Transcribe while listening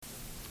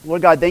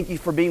Lord God, thank you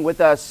for being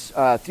with us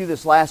through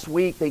this last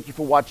week. Thank you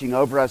for watching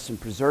over us and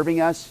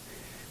preserving us.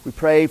 We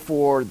pray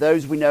for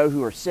those we know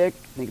who are sick.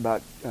 Think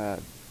about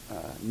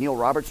Neil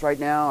Roberts right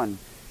now and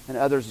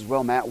others as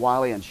well, Matt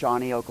Wiley and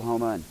Shawnee,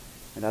 Oklahoma,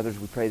 and others.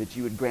 We pray that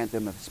you would grant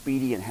them a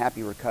speedy and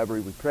happy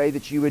recovery. We pray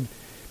that you would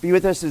be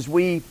with us as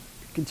we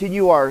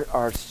continue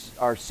our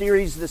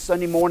series this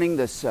Sunday morning,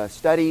 this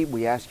study.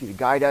 We ask you to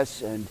guide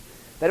us and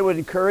that it would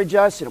encourage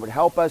us and it would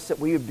help us, that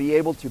we would be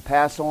able to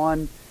pass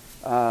on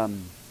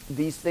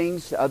these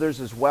things to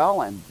others as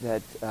well, and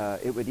that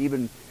it would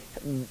even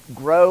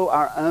grow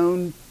our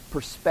own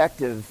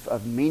perspective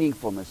of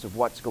meaningfulness of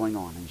what's going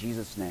on. In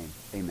Jesus' name,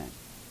 amen.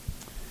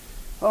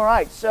 All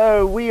right,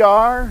 so we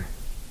are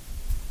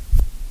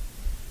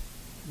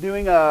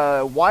doing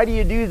a Why Do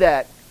You Do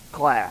That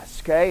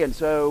class, okay? And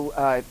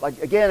so,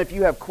 again, if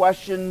you have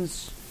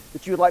questions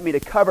that you would like me to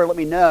cover, let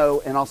me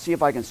know, and I'll see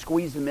if I can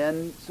squeeze them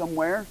in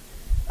somewhere.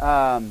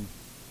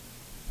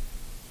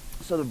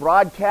 So the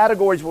broad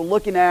categories we're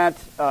looking at,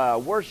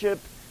 worship,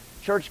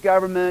 church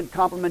government,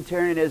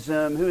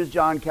 complementarianism, who is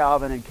John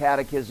Calvin, and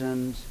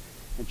catechisms,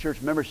 and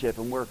church membership.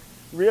 And we're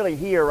really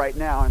here right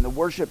now in the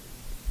worship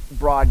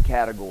broad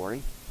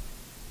category.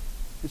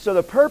 And so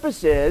the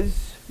purpose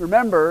is,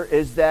 remember,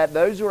 is that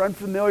those who are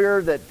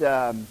unfamiliar,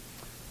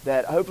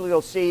 that hopefully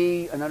they'll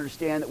see and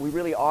understand that we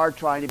really are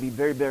trying to be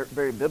very, very,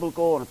 very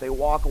biblical. And if they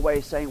walk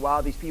away saying,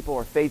 wow, these people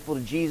are faithful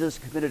to Jesus,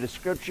 committed to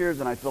Scripture,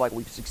 then I feel like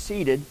we've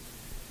succeeded.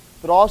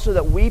 But also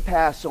that we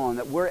pass on,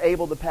 that we're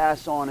able to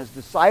pass on as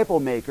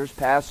disciple makers,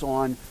 pass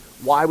on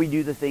why we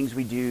do the things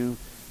we do,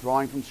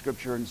 drawing from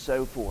Scripture and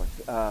so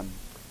forth. And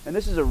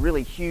this is a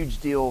really huge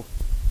deal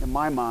in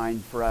my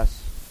mind for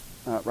us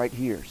right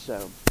here.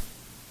 So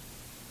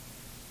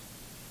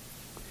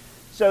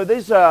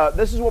this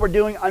is what we're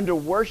doing under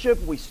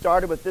worship. We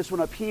started with this one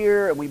up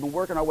here, and we've been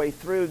working our way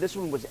through. This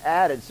one was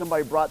added.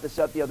 Somebody brought this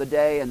up the other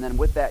day, and then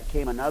with that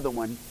came another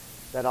one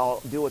that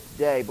I'll deal with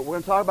today. But we're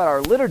going to talk about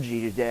our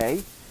liturgy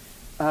today.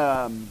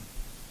 And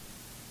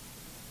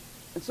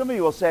some of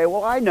you will say,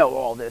 well, I know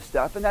all this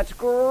stuff, and that's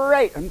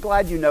great. I'm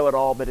glad you know it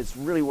all, but it's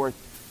really worth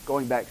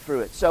going back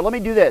through it. So let me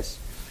do this.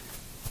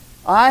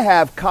 I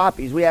have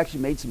copies. We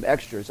actually made some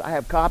extras. I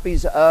have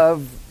copies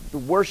of the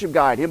worship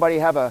guide. Anybody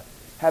have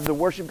the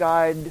worship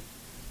guide?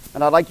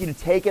 And I'd like you to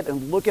take it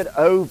and look it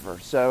over.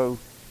 So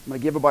I'm going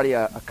to give everybody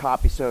a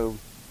copy. So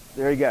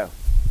there you go.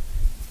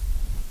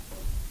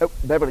 Oh,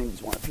 Beverly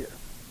needs one up here.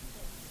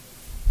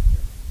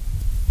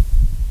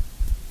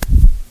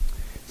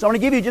 So I'm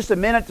going to give you just a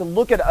minute to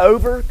look it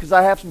over, because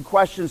I have some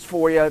questions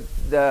for you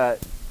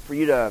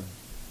to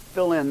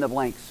fill in the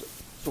blanks,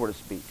 so to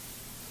speak.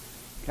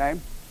 Okay?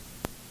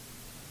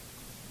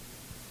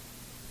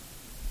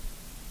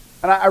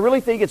 And I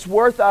really think it's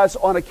worth us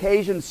on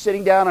occasion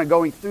sitting down and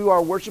going through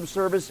our worship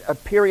service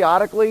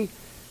periodically,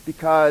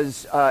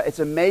 because it's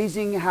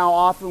amazing how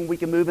often we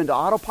can move into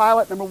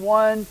autopilot, number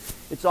one.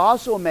 It's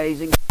also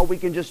amazing how we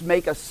can just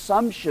make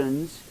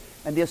assumptions,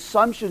 and the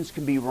assumptions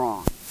can be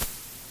wrong.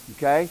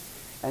 Okay?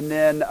 And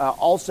then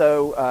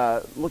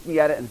also looking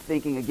at it and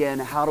thinking again,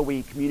 how do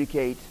we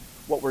communicate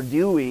what we're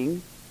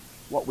doing,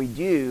 what we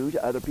do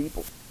to other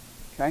people?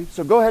 Okay?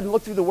 So go ahead and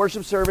look through the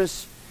worship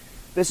service.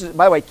 This is,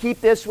 by the way,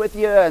 keep this with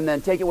you and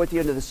then take it with you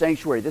into the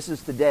sanctuary. This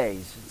is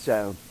today's.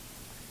 So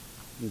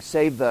you can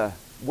save the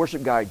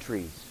worship guide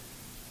trees.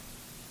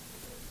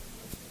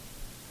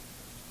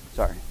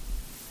 Sorry.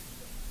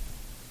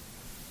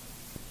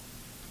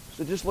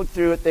 So just look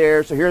through it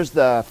there. So here's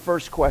the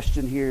first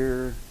question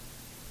here.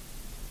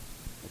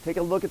 Take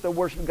a look at the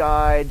worship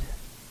guide.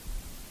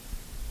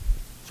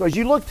 So as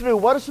you look through,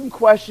 what are some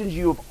questions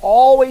you have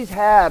always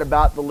had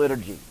about the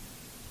liturgy?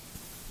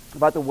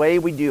 About the way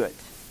we do it?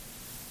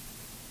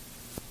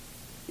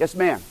 Yes,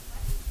 ma'am.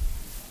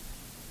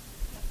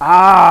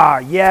 Ah,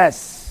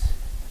 yes.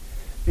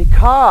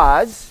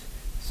 Because,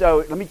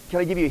 so can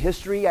I give you a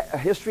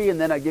history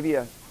and then I give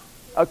you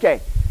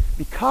okay.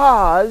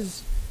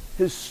 Because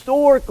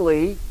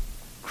historically,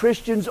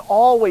 Christians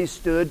always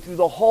stood through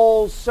the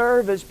whole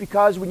service,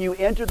 because when you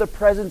enter the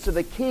presence of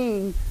the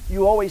king,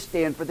 you always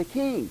stand for the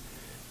king.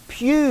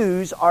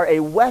 Pews are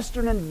a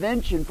Western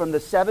invention from the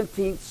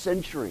 17th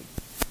century.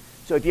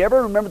 So if you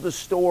ever remember the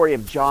story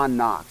of John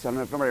Knox, I don't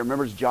know if anybody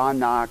remembers John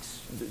Knox,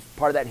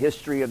 part of that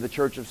history of the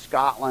Church of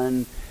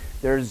Scotland.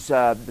 There's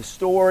the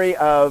story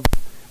of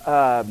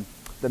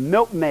the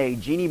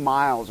milkmaid, Jeannie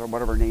Miles, or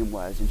whatever her name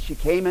was, and she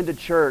came into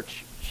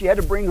church. She had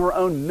to bring her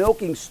own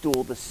milking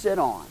stool to sit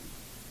on.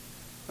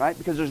 Right?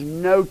 Because there's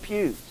no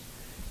pews.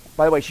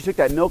 By the way, she took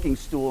that milking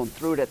stool and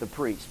threw it at the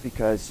priest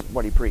because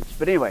what he preached.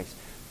 But anyways,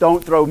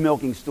 don't throw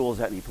milking stools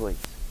at me, please.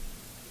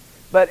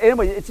 But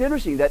anyway, it's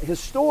interesting that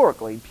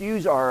historically,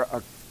 pews are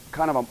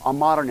kind of a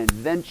modern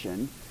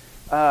invention.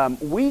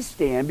 We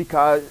stand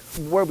because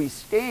where we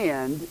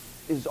stand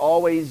is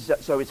always,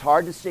 so it's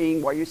hard to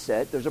sing while you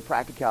sit. There's a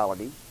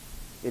practicality.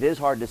 It is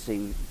hard to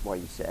sing while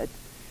you sit.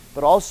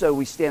 But also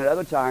we stand at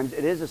other times.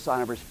 It is a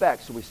sign of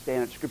respect. So we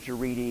stand at scripture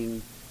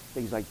reading,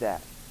 things like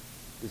that.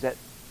 Is that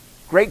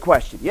great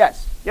question?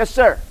 Yes. Yes,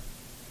 sir.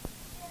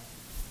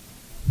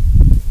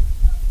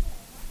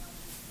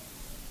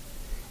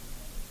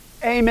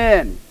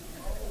 Amen.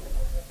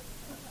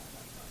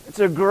 It's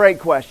a great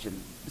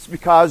question. It's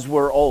because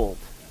we're old.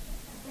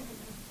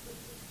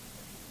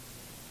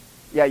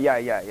 Yeah.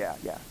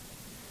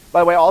 By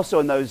the way, also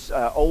in those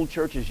old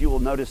churches, you will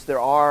notice there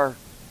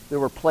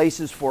were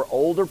places for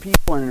older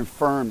people and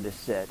infirm to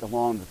sit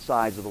along the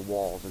sides of the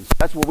walls. And so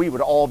that's where we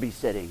would all be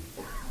sitting.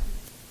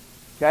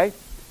 Okay?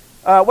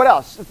 What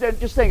else?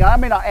 Just think, I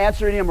may not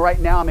answer any of them right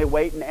now. I may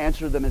wait and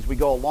answer them as we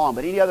go along.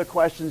 But any other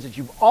questions that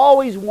you've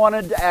always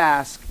wanted to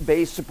ask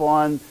based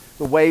upon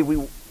the way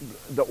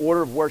the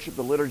order of worship,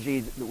 the liturgy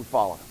that we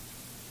follow?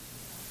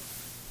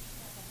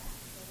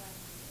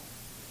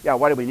 Yeah,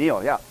 why do we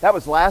kneel? Yeah, that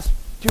was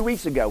 2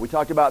 weeks ago. We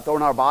talked about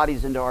throwing our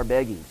bodies into our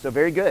begging. So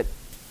very good.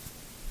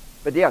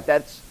 But yeah,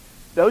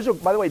 those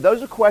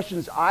are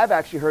questions I've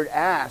actually heard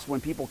asked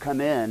when people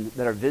come in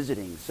that are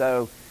visiting.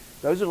 So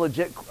those are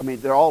legit. I mean,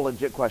 they're all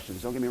legit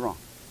questions. Don't get me wrong.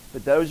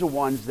 But those are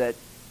ones that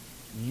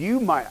you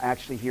might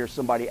actually hear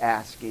somebody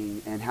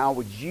asking, and how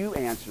would you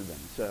answer them?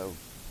 So,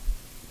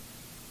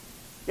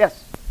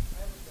 yes.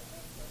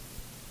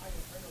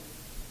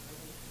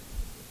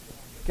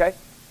 Okay.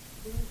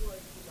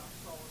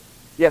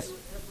 Yes.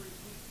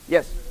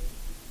 Yes.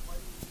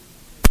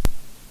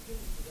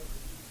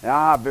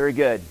 Ah, very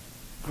good.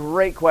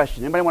 Great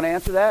question. Anybody want to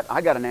answer that?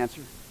 I got an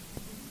answer.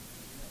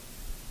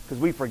 Because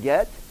we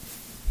forget.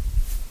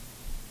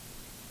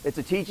 It's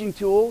a teaching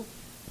tool.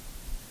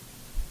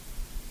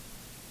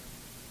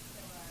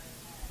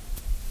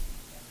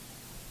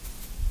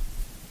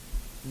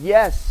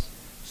 Yes.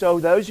 So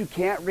those who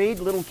can't read,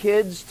 little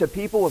kids to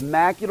people with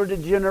macular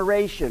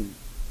degeneration,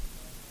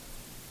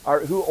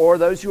 or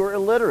those who are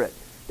illiterate,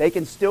 they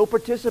can still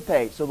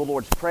participate. So the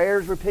Lord's Prayer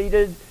is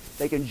repeated.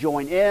 They can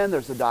join in.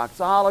 There's the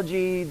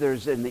doxology.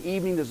 There's in the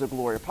evening. There's the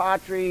Gloria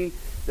Patri.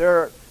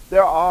 There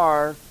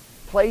are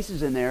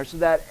places in there so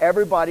that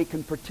everybody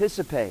can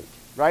participate,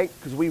 right?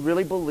 Because we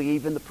really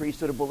believe in the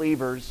priesthood of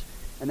believers,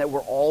 and that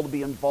we're all to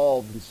be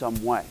involved in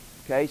some way.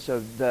 Okay,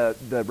 so the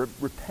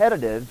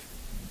repetitive.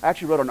 I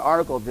actually wrote an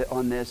article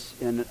on this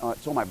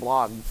it's on my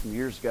blog from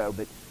years ago.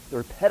 But the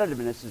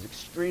repetitiveness is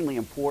extremely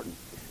important.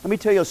 Let me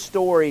tell you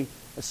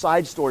a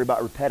side story about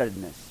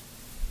repetitiveness.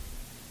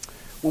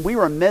 When we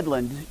were in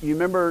Midland, you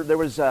remember there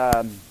was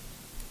a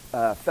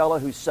fellow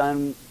whose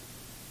son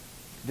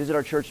visited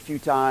our church a few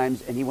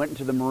times, and he went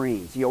into the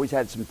Marines. He always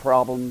had some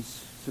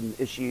problems, some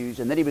issues,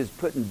 and then he was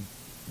put in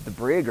the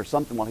brig or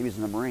something while he was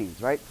in the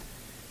Marines, right?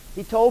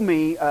 He told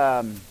me,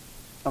 I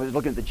was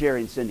looking at the Jerry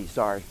and Cindy,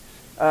 sorry.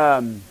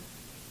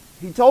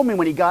 He told me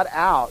when he got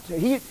out,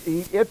 he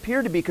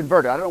appeared to be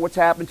converted. I don't know what's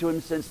happened to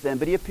him since then,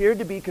 but he appeared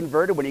to be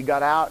converted when he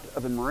got out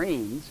of the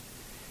Marines.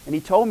 And he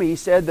told me, he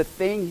said,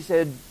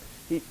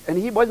 and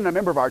he wasn't a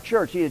member of our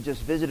church. He had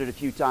just visited a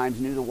few times,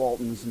 knew the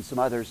Waltons and some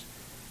others.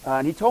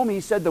 And he told me,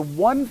 he said, the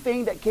one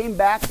thing that came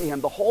back to him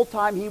the whole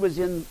time he was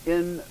in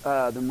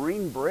the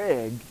Marine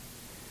brig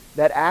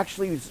that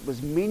actually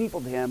was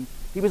meaningful to him,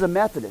 he was a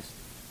Methodist,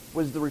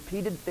 was the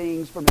repeated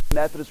things from his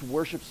Methodist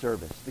worship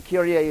service. The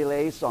Kyrie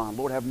eleison,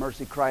 Lord have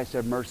mercy, Christ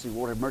have mercy,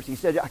 Lord have mercy. He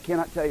said, I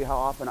cannot tell you how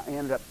often I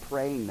ended up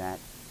praying that.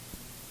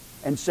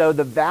 And so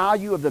the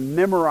value of the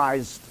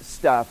memorized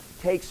stuff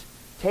takes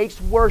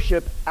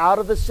worship out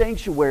of the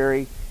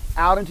sanctuary,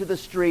 out into the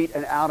street,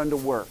 and out into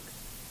work.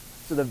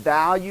 So the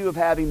value of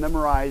having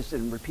memorized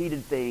and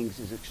repeated things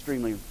is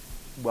extremely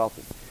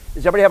wealthy.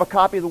 Does everybody have a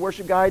copy of the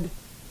worship guide?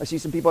 I see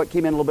some people that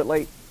came in a little bit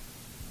late.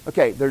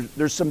 Okay,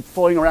 there's some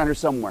floating around here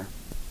somewhere.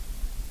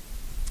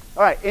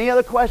 All right, any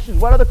other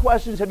questions? What other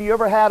questions have you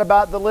ever had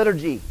about the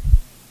liturgy?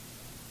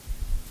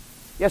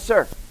 Yes,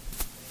 sir.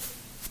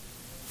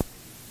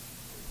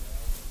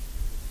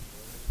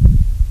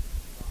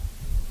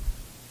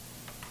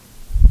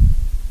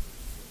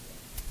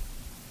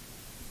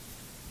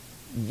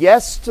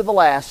 Yes to the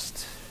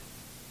last,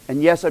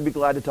 and yes, I'd be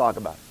glad to talk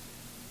about it.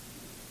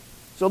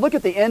 So look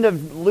at the end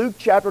of Luke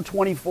chapter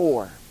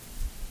 24.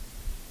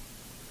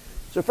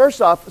 So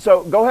first off,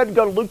 go ahead and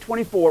go to Luke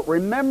 24.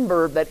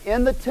 Remember that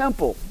in the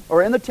temple,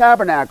 or in the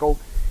tabernacle,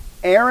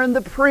 Aaron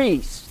the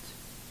priest,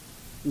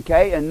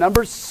 okay, and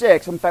number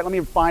 6, in fact, let me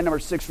find number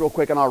 6 real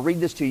quick, and I'll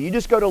read this to you. You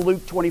just go to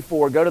Luke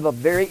 24. Go to the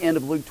very end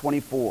of Luke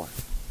 24.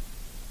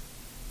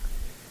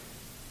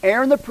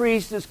 Aaron the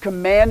priest is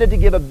commanded to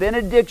give a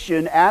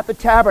benediction at the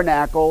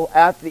tabernacle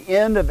at the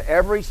end of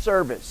every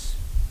service.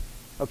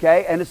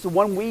 Okay? And it's the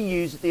one we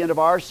use at the end of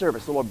our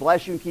service. The Lord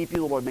bless you and keep you.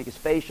 The Lord make his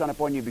face shine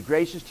upon you, be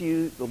gracious to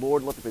you. The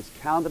Lord lift up his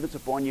countenance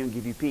upon you and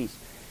give you peace.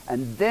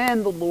 And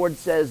then the Lord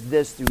says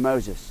this through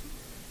Moses.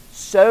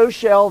 So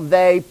shall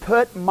they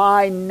put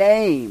my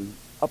name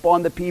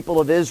upon the people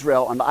of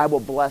Israel, and I will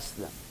bless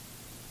them.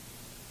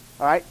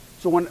 All right?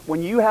 So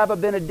when you have a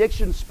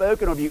benediction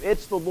spoken of you,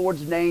 it's the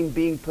Lord's name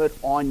being put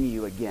on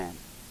you again.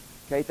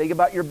 Okay? Think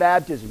about your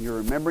baptism. You're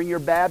remembering your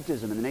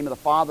baptism in the name of the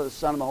Father, the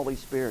Son, and the Holy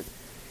Spirit.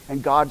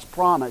 And God's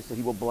promise that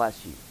he will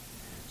bless you.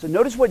 So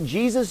notice what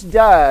Jesus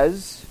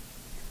does,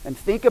 and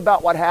think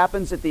about what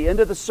happens at the end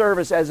of the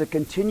service as a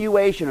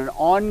continuation, an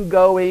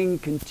ongoing,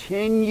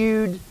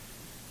 continued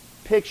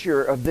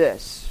picture of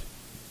this.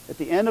 at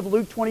the end of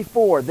Luke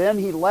 24, then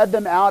he led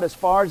them out as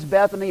far as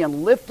Bethany,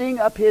 and lifting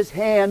up his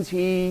hands,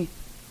 he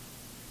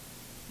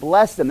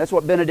blessed them. That's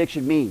what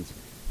benediction means.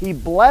 He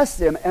blessed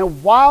them,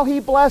 and while he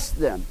blessed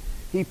them,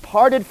 he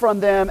parted from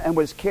them and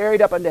was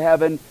carried up unto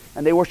heaven,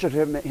 and they worshiped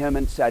him,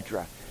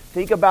 etc.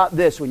 Think about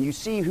this. When you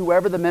see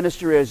whoever the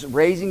minister is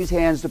raising his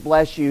hands to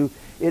bless you,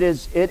 it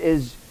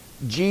is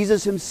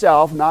Jesus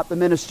himself, not the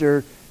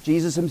minister,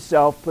 Jesus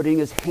himself putting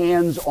his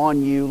hands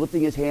on you,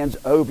 lifting his hands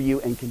over you,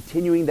 and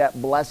continuing that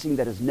blessing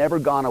that has never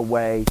gone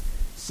away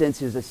since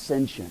his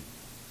ascension.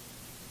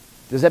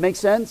 Does that make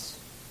sense?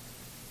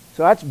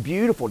 So that's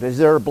beautiful. Is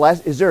there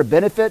a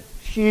benefit?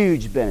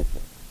 Huge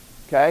benefit.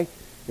 Okay?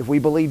 If we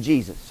believe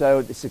Jesus. So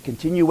it's a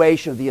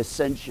continuation of the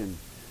ascension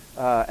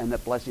and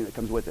that blessing that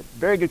comes with it.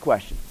 Very good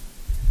question.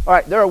 All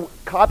right, there are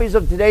copies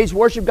of today's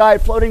worship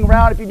guide floating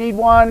around. If you need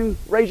one,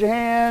 raise your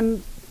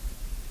hand.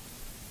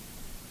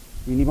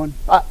 You need one?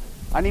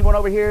 I need one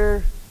over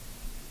here.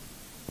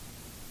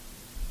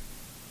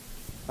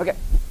 Okay.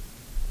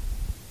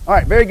 All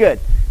right, very good.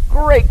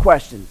 Great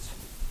questions.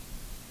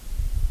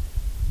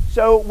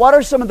 So what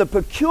are some of the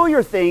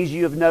peculiar things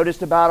you have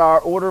noticed about our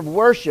order of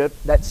worship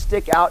that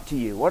stick out to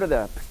you? What are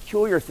the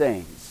peculiar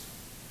things?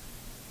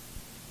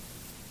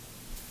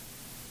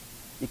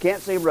 You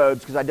can't say robes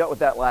because I dealt with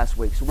that last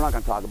week, so we're not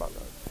going to talk about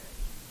robes.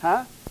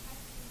 Huh?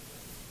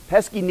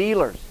 Pesky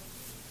kneelers.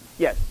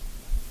 Yes.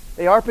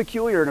 They are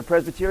peculiar in a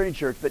Presbyterian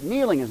church, but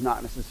kneeling is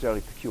not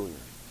necessarily peculiar.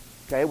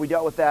 Okay, we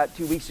dealt with that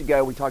 2 weeks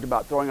ago. We talked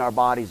about throwing our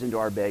bodies into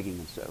our begging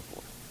and so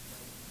forth.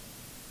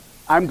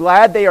 I'm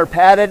glad they are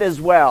padded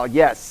as well,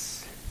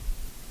 yes.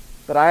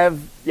 But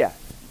yeah.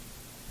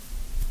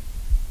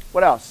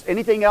 What else?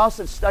 Anything else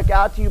that stuck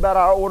out to you about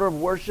our order of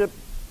worship?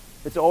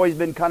 It's always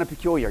been kind of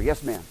peculiar.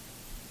 Yes, ma'am.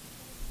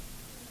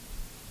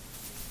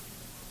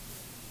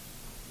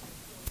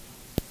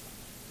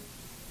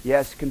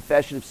 Yes,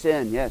 confession of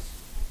sin, yes.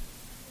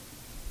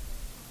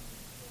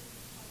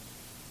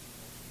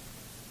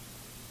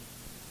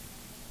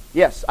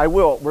 Yes, I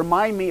will.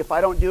 Remind me if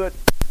I don't do it.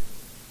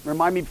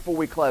 Remind me before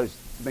we close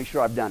to make sure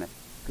I've done it,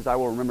 because I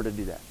will remember to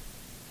do that.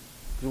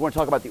 Because we want to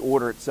talk about the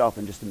order itself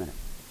in just a minute.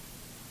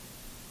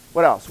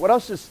 What else? What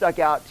else has stuck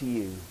out to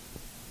you?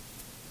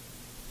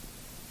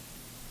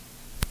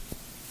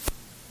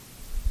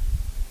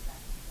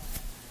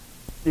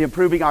 The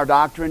improving our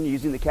doctrine,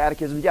 using the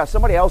catechism. Yeah,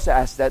 somebody else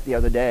asked that the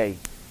other day.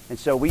 And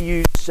so we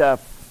use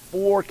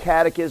 4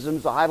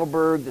 catechisms, the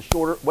Heidelberg, the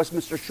Shorter,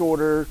 Westminster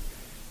Shorter,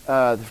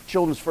 the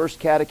Children's First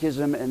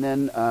Catechism, and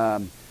then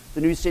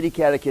the New City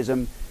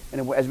Catechism.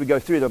 And as we go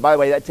through them, by the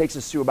way, that takes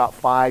us through about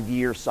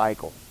 5-year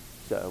cycle.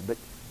 So, but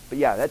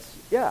yeah,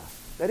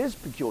 that is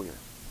peculiar.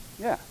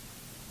 Yeah.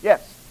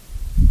 Yes.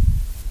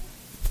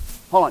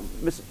 Hold on,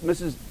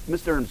 Mr.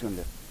 Ern's going to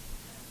do it.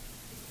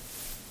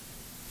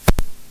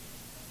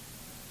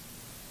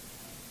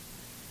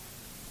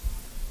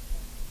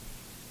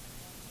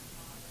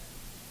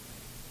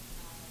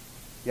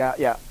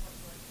 Yeah.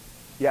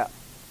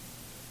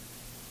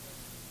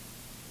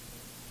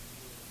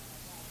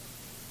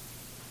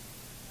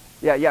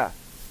 Yeah.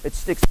 It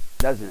sticks,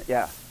 doesn't it?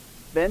 Yeah.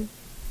 Ben?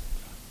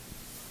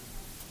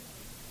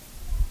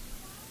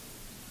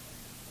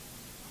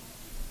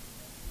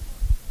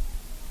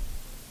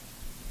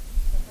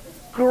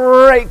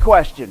 Great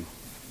question.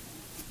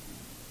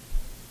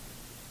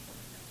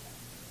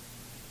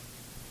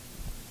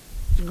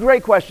 It's a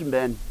great question,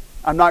 Ben.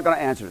 I'm not going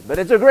to answer it, but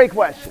it's a great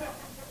question.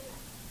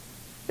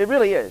 It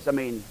really is. I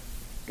mean,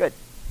 good.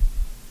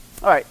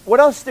 All right. What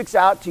else sticks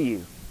out to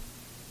you?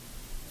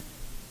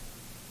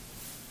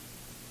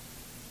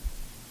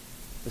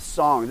 The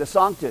song, the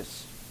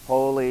Sanctus.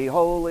 Holy,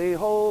 holy,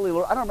 holy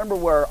Lord. I don't remember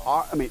where,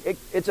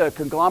 it's a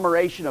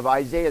conglomeration of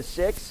Isaiah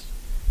 6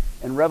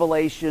 and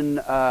Revelation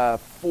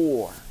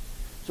 4.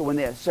 So when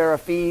the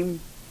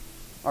seraphim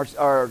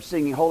are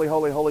singing, holy,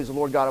 holy, holy is the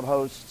Lord God of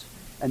hosts,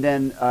 and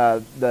then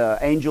the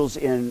angels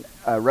in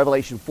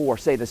Revelation 4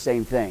 say the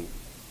same thing.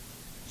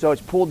 So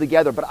it's pulled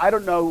together, but I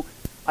don't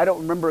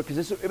remember,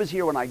 because it was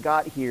here when I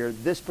got here,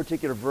 this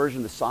particular version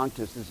of the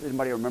Sanctus. Does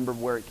anybody remember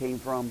where it came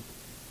from?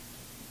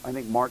 I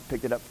think Mark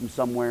picked it up from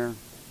somewhere.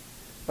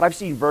 But I've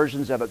seen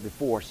versions of it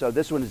before, so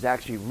this one is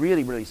actually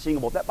really, really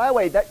singable. That, by the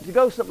way, to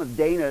go with something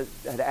Dana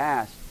had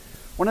asked,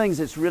 one of the things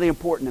that's really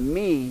important to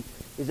me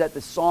is that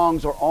the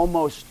songs are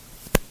almost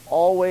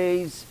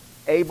always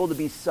able to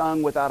be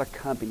sung without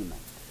accompaniment.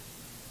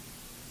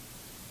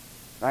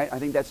 Right? I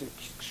think that's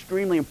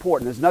extremely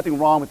important. There's nothing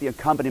wrong with the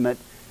accompaniment,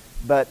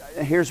 but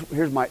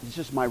it's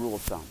just my rule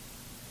of thumb.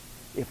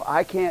 If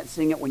I can't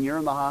sing it when you're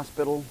in the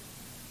hospital,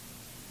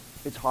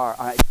 it's hard.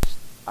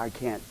 I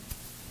can't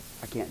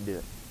do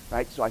it.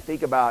 Right? So I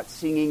think about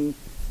singing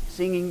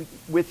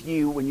with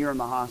you when you're in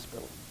the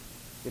hospital.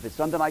 If it's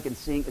something I can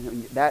sing,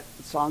 that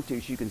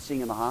Sanctus you can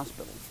sing in the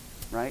hospital,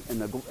 right?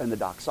 And the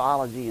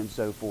doxology and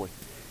so forth.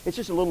 It's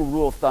just a little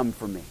rule of thumb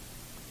for me.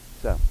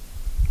 So,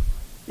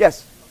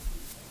 yes.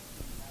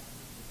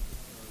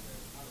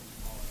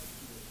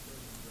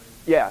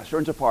 Yeah,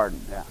 assurance of pardon.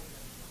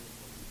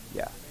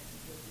 Yeah.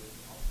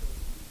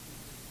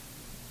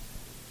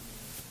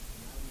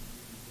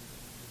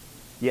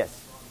 Yes.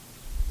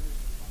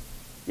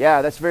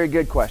 Yeah, that's a very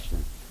good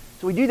question.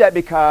 So we do that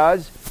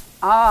because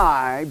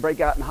I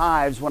break out in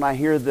hives when I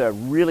hear the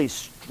really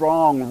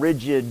strong,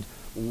 rigid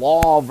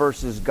law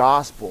versus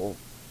gospel,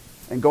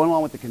 and going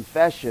along with the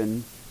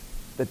confession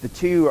that the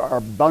two are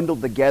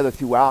bundled together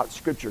throughout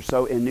Scripture.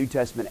 So in New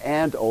Testament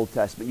and Old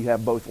Testament, you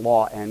have both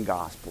law and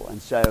gospel.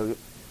 And so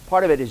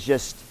part of it is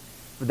just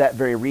for that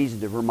very reason,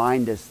 to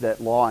remind us that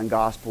law and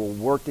gospel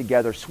work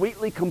together,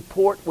 sweetly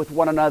comport with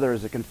one another,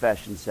 as the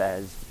confession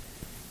says,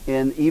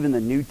 in even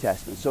the New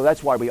Testament. So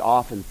that's why we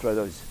often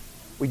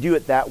we do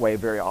it that way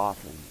very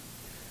often.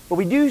 But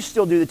we do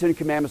still do the Ten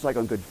Commandments like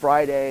on Good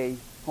Friday.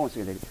 Hold on a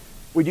second, David.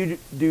 We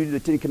do the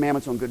Ten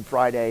Commandments on Good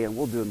Friday, and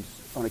we'll do them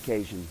on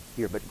occasion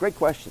here. But great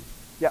question.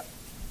 Yeah.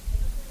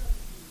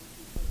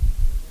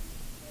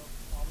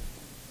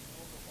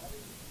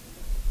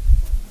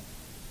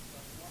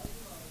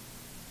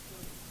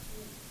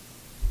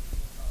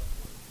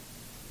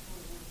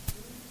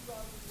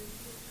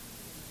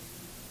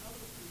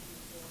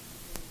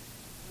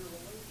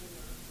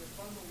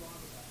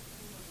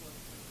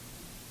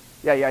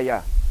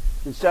 Yeah.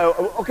 And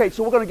so, okay,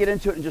 so we're going to get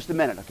into it in just a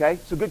minute, okay?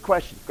 So good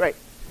question. Great.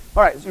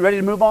 All right, so you ready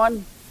to move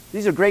on?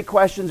 These are great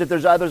questions. If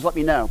there's others, let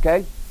me know,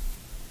 okay?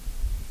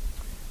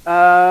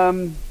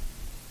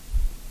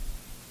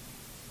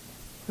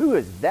 Who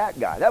is that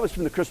guy? That was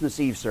from the Christmas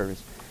Eve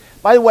service.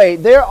 By the way,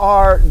 there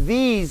are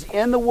these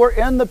in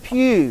the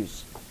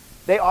pews.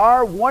 They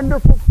are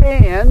wonderful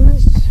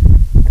fans,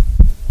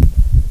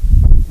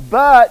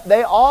 but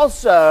they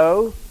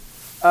also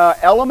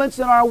elements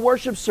in our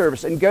worship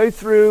service, and go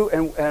through,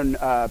 and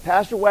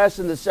Pastor West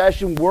and the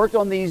session worked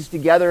on these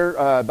together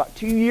about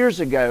 2 years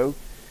ago,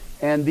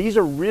 and these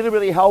are really,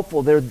 really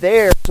helpful. They're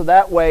there so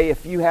that way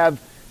if you have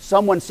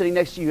someone sitting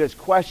next to you who has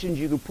questions,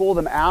 you can pull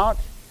them out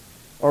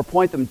or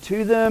point them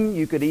to them.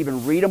 You could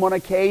even read them on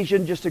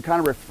occasion just to kind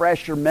of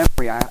refresh your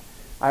memory.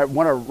 I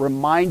want to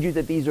remind you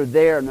that these are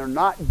there, and they're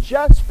not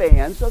just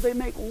fans, so they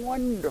make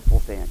wonderful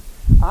fans.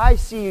 I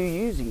see you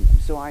using them,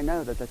 so I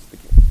know that that's the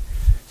case.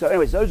 So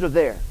anyways, those are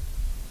there.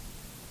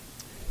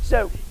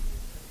 So,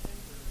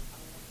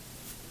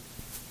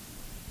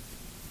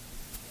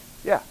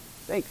 yeah,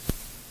 thanks.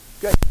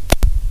 Good.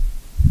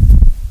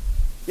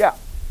 Yeah.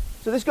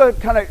 So this is going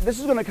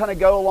to kind of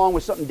go along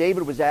with something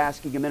David was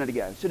asking a minute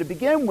ago. So to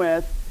begin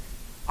with,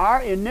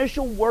 our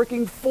initial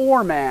working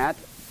format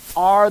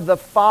are the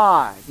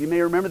five. You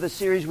may remember the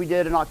series we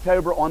did in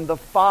October on the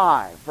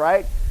five,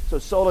 right? So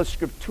sola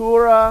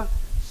scriptura,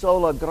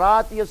 sola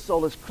gratia,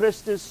 solus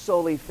Christus,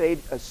 soli fide,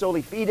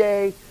 sola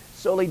fide,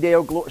 soli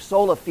deo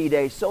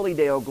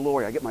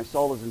gloria. I get my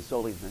solas and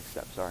solis mixed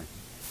up, sorry.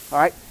 All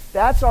right,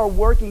 that's our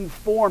working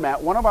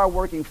format, one of our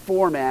working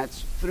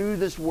formats through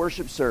this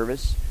worship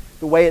service,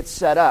 the way it's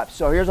set up.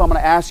 So here's what I'm going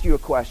to ask you a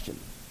question.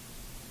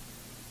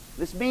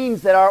 This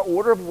means that our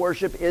order of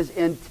worship is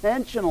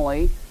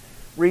intentionally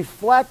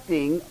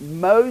reflecting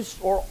most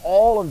or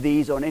all of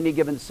these on any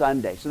given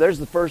Sunday. So there's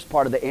the first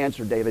part of the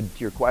answer, David, to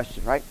your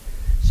question, right?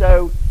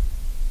 So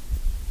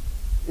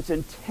it's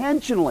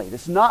intentionally,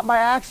 this is not by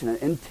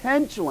accident,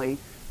 intentionally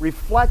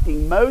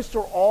reflecting most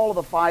or all of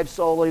the five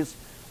solas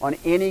on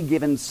any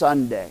given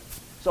Sunday.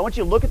 So I want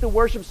you to look at the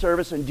worship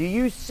service, and do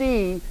you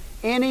see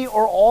any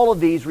or all of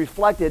these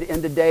reflected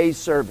in today's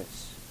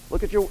service?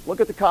 Look at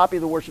the copy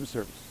of the worship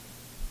service.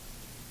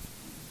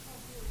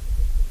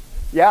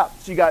 Yeah,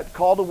 so you got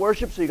call to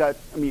worship, so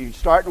you're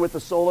starting with the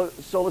sola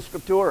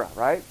scriptura,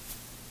 right?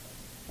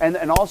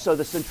 And also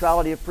the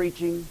centrality of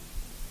preaching.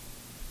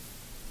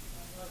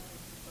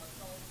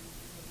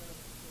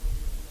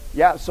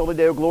 Yeah, Soli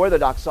Deo Gloria, the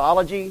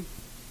doxology.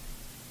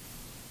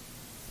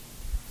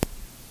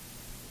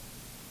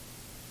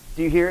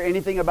 Do you hear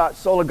anything about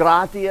Sola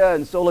Gratia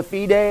and Sola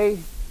Fide?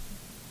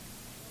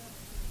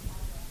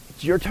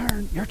 It's your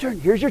turn.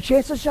 Here's your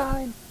chance to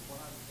shine.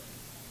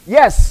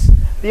 Yes,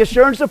 the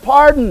assurance of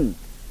pardon.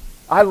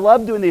 I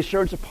love doing the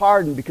assurance of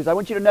pardon because I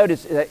want you to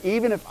notice that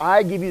even if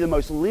I give you the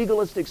most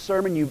legalistic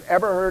sermon you've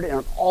ever heard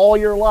in all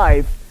your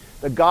life,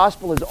 the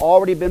gospel has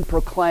already been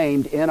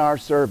proclaimed in our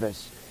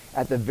service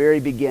at the very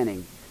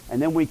beginning.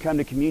 And then when we come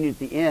to communion at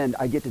the end,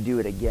 I get to do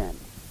it again.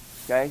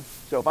 Okay?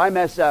 So if I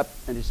mess up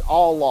and it's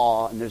all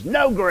law and there's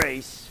no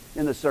grace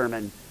in the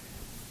sermon,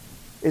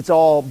 it's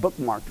all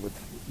bookmarked with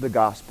the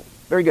gospel.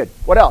 Very good.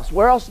 What else?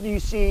 Where else do you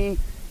see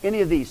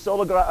any of these?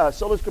 Sola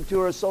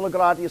Scriptura, Sola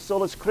Gratia,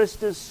 Solus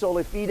Christus,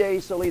 Soli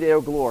Fide, Soli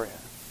Deo Gloria.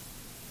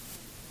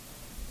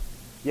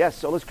 Yes,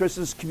 Solus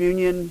Christus,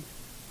 communion.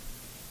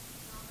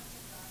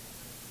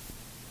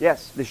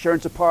 Yes, the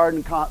assurance of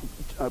pardon,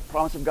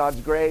 promise of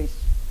God's grace.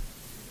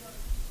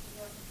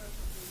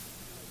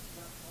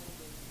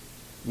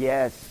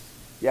 Yes.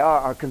 Yeah,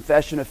 our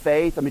confession of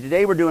faith. I mean,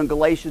 today we're doing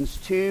Galatians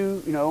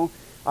 2,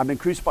 I've been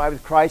crucified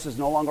with Christ. It's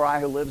no longer I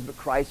who lives, but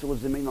Christ who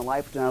lives in me. In the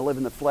life which I live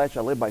in the flesh,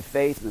 I live by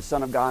faith in the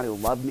Son of God who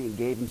loved me and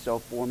gave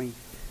himself for me.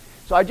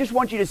 So I just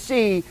want you to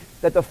see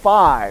that the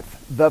five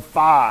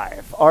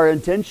are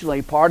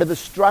intentionally part of the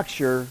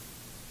structure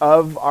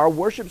of our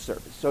worship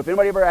service. So if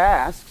anybody ever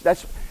asks,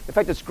 in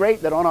fact, it's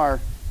great that on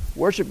our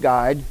worship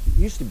guide,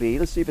 used to be,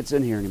 let's see if it's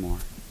in here anymore.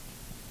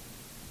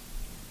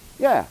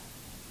 Yeah.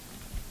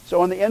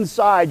 So on the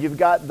inside, you've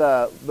got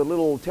the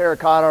little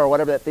terracotta or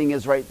whatever that thing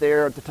is right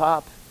there at the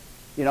top.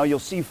 You know, you'll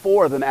see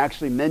 4 of them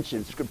actually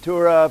mentioned.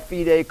 Scriptura,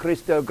 Fide,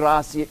 Christo,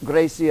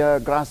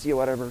 Gracia,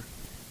 whatever.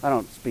 I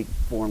don't speak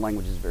foreign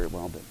languages very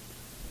well, but...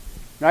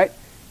 Right?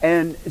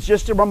 And it's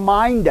just to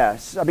remind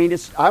us. I mean,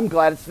 I'm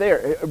glad it's there.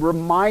 It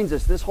reminds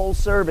us this whole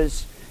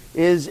service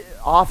is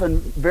often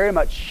very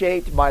much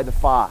shaped by the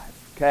 5.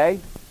 Okay?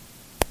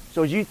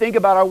 So as you think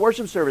about our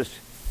worship service,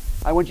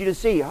 I want you to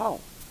see,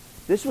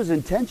 this was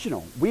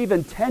intentional. We've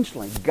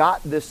intentionally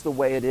got this the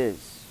way it is.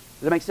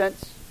 Does that make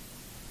sense?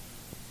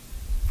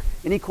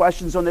 Any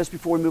questions on this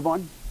before we move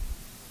on?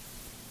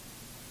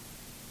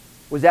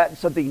 Was that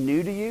something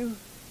new to you?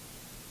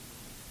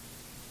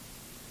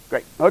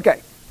 Great.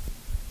 Okay.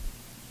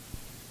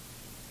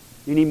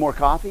 You need more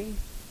coffee?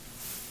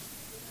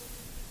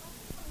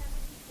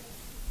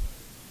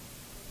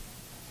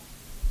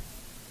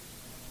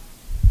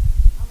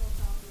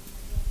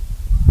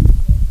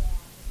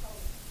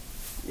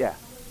 Yeah.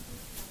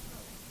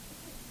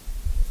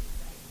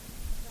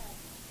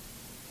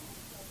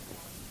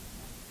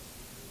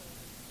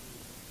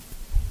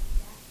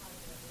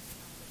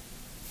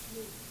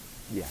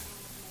 Yeah.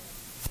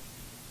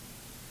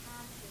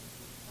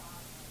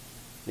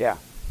 Yeah.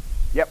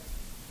 Yep.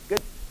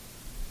 Good.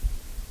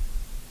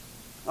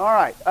 All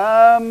right.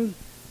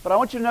 But I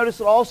want you to notice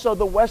that also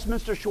the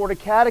Westminster Shorter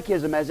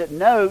Catechism, as it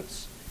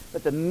notes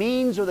that the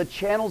means or the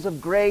channels of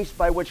grace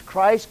by which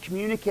Christ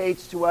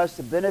communicates to us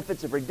the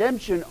benefits of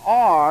redemption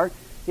are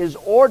His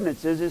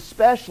ordinances,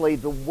 especially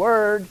the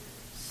Word,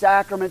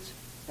 sacraments,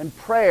 and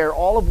prayer,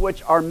 all of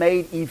which are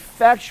made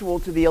effectual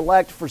to the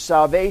elect for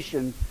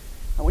salvation.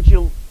 I want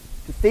you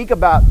to think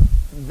about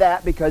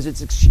that because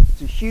it's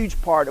a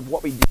huge part of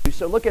what we do.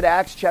 So look at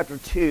Acts chapter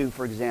 2,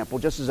 for example,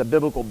 just as a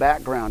biblical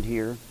background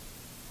here.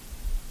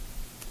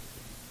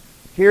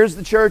 Here's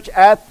the church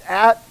at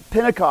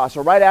Pentecost,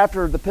 or right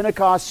after the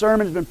Pentecost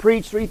sermon has been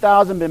preached,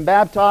 3,000 been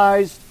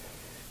baptized.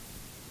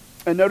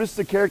 And notice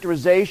the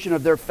characterization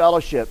of their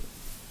fellowship.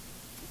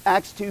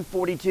 Acts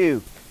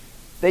 2:42.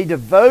 They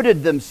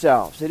devoted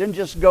themselves. They didn't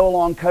just go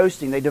along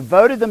coasting. They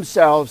devoted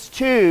themselves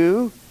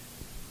to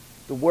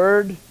the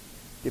Word,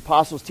 the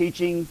apostles'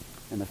 teaching,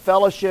 and the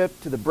fellowship,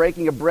 to the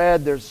breaking of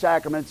bread, their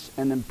sacraments,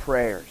 and then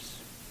prayers.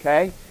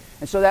 Okay?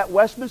 And so that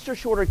Westminster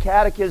Shorter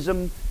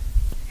Catechism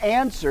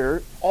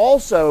answer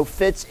also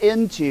fits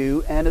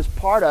into and is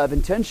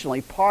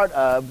intentionally part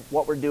of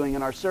what we're doing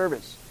in our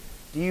service.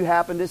 Do you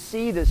happen to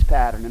see this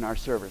pattern in our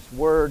service?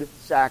 Word,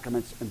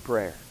 sacraments, and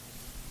prayer.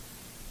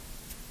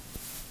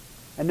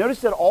 And notice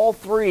that all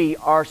 3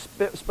 are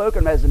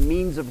spoken as a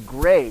means of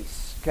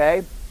grace.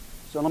 Okay?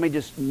 So let me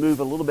just move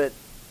a little bit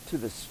to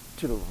the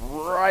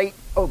right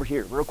over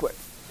here real quick.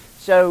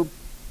 So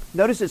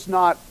notice it's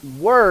not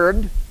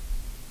word.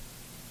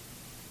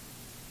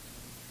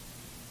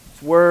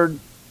 It's word,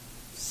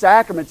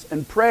 sacraments,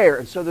 and prayer.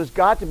 And so there's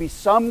got to be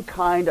some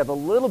kind of a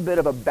little bit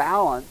of a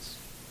balance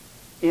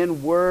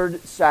in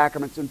word,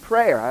 sacraments, and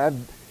prayer.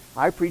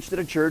 I preached at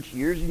a church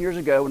years and years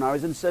ago when I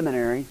was in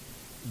seminary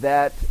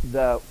that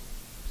the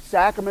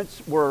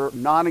sacraments weren't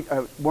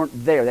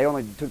there. They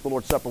only took the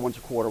Lord's Supper once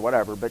a quarter,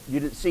 whatever. But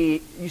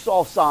you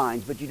saw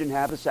signs, but you didn't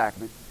have the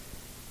sacrament.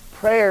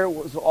 Prayer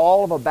was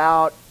all of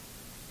about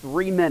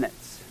 3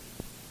 minutes,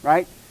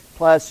 right?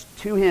 Plus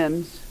 2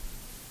 hymns,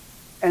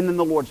 and then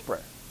the Lord's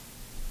Prayer.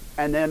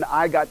 And then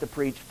I got to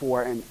preach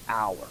for an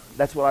hour.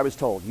 That's what I was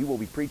told. You will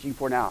be preaching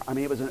for an hour. I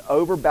mean, it was an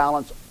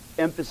overbalanced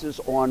emphasis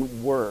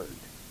on word.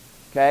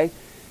 Okay?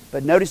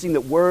 But noticing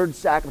that word,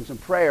 sacraments, and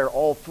prayer,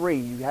 all 3,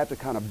 you have to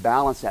kind of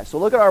balance that. So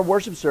look at our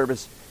worship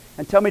service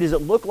and tell me, does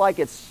it look like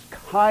it's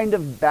kind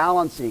of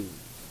balancing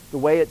the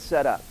way it's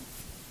set up?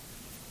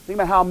 Think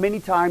about how many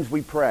times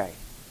we pray.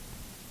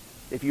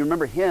 If you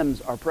remember,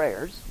 hymns are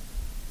prayers.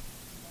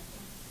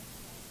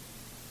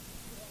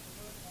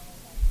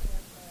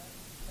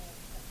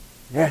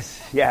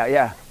 Yes,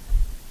 yeah.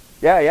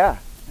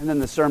 And then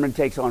the sermon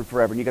takes on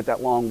forever, and you got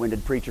that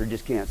long-winded preacher who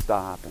just can't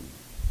stop.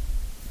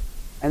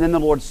 And then the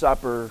Lord's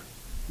Supper,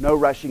 no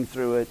rushing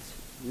through it.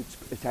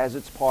 It has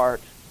its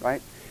part,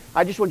 right?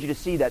 I just want you to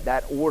see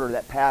that order,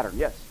 that pattern.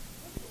 Yes?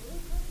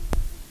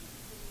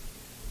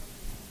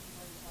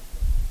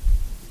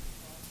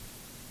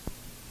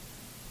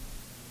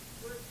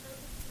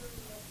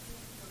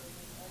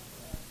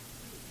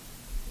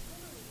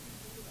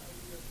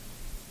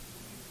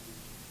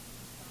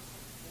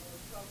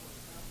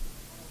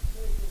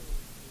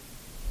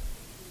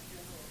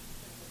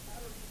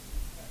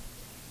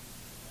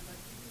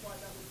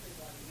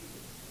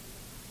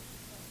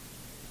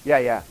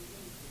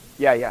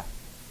 Yeah.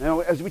 Now,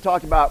 as we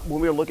talked about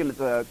when we were looking at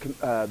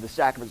the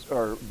sacraments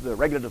or the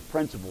regulative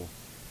principle,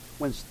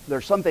 when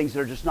there's some things that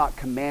are just not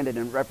commanded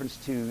in reference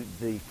to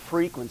the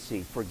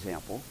frequency, for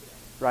example,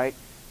 right?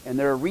 And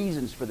there are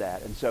reasons for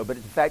that, and so, but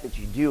the fact that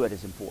you do it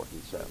is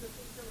important. So,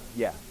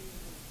 yeah.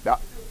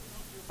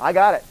 I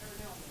got it.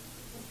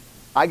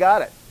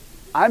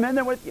 I'm in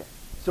there with you.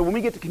 So when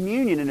we get to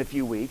communion in a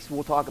few weeks,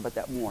 we'll talk about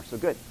that more. So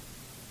good.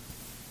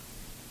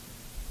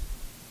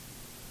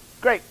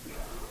 Great.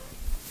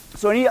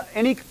 So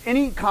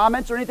any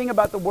comments or anything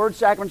about the word,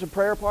 sacraments, and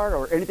prayer part,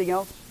 or anything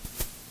else?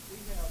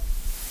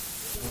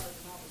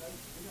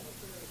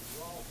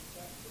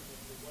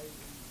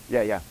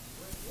 Yeah.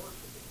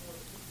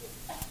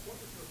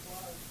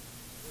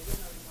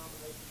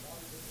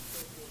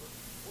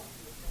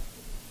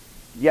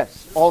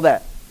 Yes, all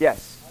that.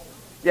 Yes.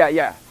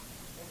 Yeah.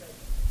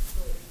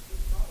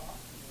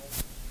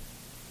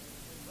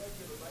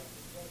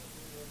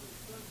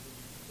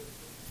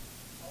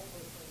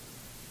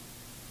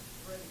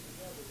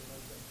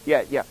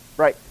 Yeah,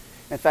 right.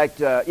 In fact,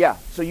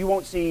 so you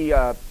won't see,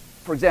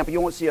 for example, you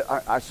won't see,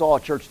 I saw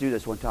a church do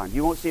this one time.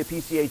 You won't see a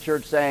PCA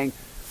church saying,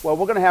 well,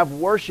 we're going to have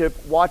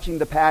worship watching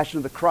the Passion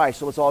of the Christ,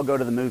 so let's all go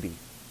to the movie.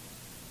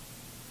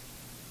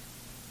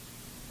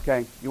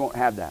 Okay? You won't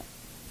have that.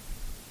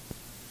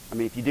 I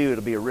mean, if you do,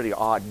 it'll be a really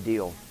odd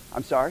deal.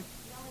 I'm sorry?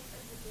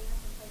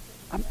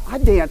 I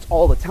dance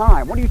all the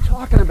time. What are you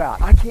talking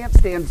about? I can't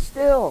stand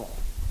still.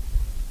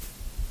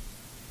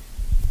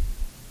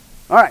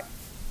 All right.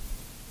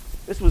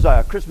 This was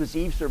a Christmas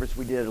Eve service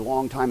we did a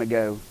long time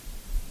ago.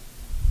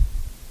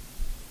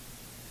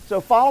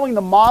 So following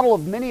the model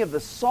of many of the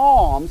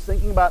Psalms,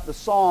 thinking about the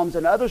Psalms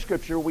and other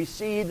scripture, we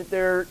see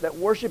that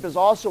worship is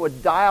also a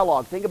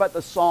dialogue. Think about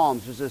the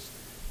Psalms. There's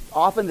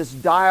often this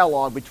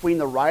dialogue between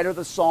the writer of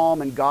the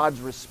Psalm and God's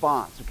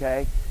response,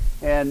 okay?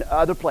 And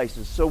other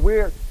places. So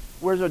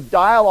where's a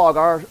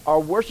dialogue, our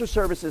worship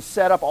service is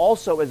set up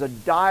also as a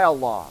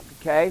dialogue,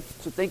 okay?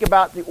 So think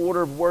about the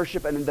order of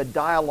worship and the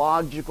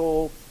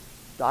dialogical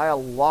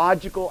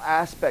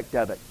aspect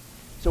of it.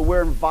 So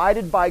we're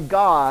invited by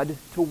God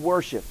to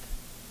worship.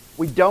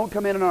 We don't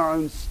come in our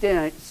own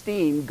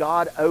steam.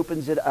 God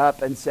opens it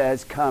up and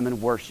says, come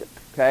and worship,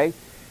 okay?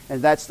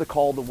 And that's the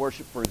call to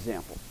worship, for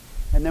example.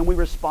 And then we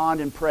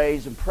respond in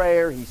praise and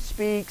prayer. He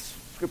speaks,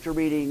 scripture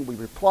reading, we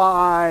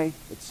reply,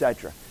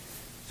 etc.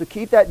 So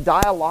keep that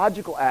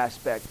dialogical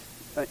aspect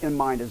in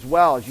mind as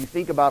well as you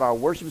think about our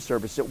worship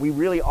service, that we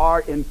really are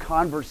in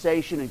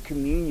conversation and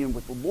communion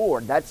with the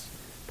Lord. That's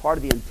part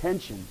of the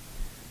intention.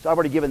 So I've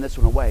already given this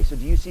one away. So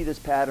do you see this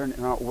pattern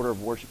in our order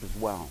of worship as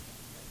well?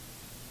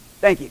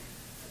 Thank you.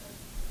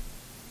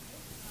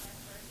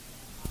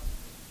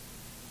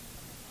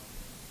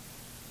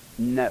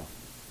 No.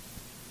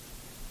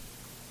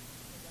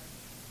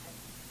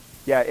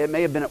 Yeah, it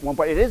may have been at one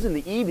point. It is in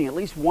the evening. At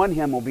least one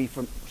hymn will be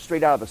from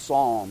straight out of the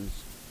Psalms,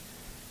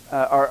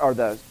 or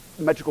the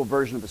metrical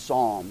version of the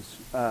Psalms.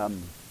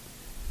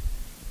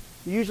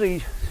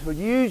 Usually,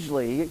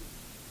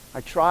 I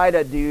try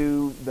to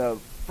do the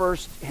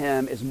first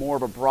hymn is more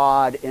of a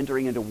broad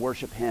entering into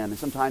worship hymn, and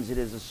sometimes it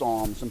is a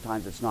psalm,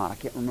 sometimes it's not. I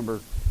can't remember.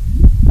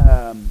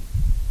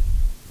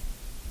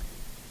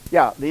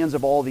 The ends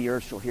of all the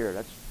earth shall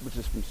hear. Which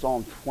is from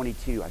Psalm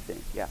 22, I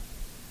think. Yeah.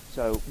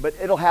 So, but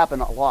it'll happen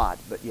a lot.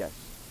 But yes,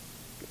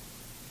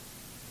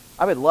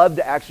 I would love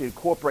to actually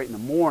incorporate in the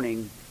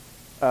morning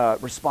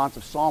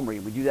responsive psalm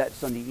reading. We do that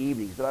Sunday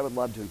evenings, but I would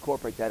love to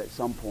incorporate that at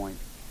some point.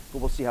 But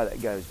we'll see how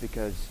that goes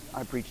because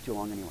I preach too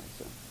long anyway.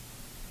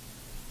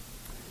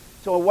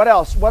 So what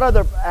else? What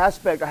other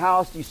aspect or how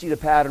else do you see the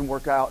pattern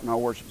work out in our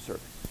worship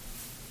service?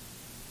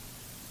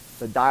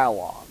 The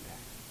dialogue.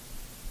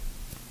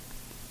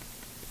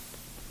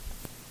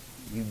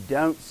 You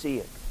don't see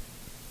it.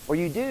 Or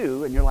you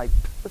do, and you're like,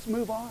 let's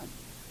move on.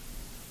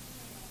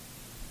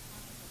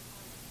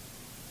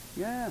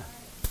 Yeah.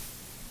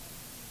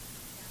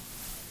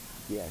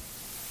 Yes.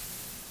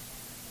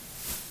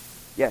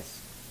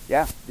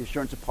 Yeah, the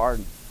assurance of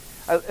pardon.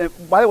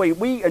 By the way,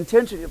 we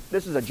intentionally,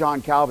 this is a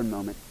John Calvin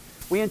moment,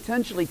 we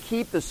intentionally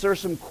keep the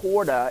sursum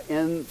corda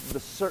in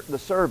the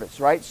service,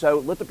 right? So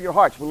lift up your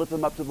hearts. We lift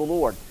them up to the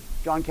Lord.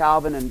 John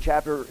Calvin in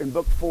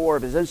book 4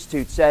 of his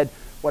Institute said,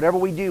 whatever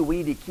we do, we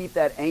need to keep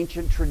that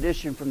ancient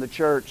tradition from the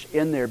church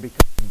in there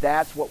because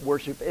that's what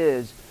worship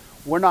is.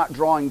 We're not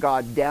drawing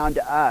God down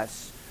to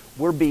us.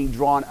 We're being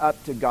drawn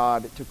up to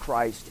God, to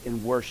Christ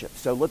in worship.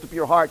 So lift up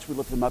your hearts, we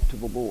lift them up to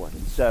the Lord.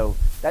 And so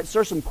that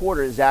sursum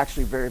corda is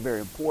actually very,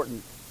 very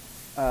important.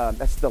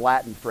 That's the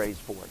Latin phrase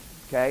for it,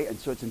 okay? And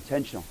so it's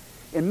intentional.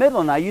 In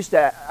Midland, I used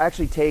to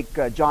actually take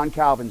John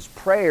Calvin's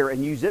prayer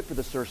and use it for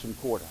the sursum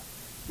corda.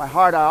 My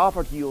heart I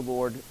offer to you,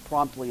 Lord,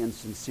 promptly and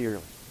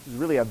sincerely. It's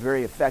really a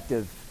very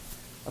effective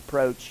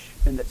approach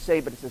in that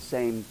but it's the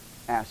same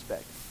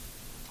aspect.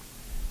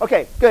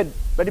 Okay, good.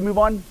 Ready to move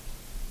on?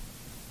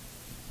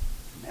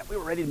 Man, we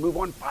were ready to move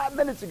on 5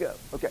 minutes ago.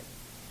 Okay.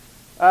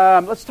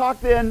 Let's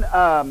talk then.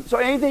 So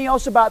anything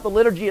else about the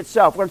liturgy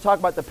itself? We're going to talk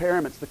about the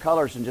paraments, the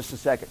colors in just a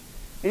second.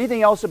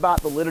 Anything else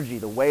about the liturgy,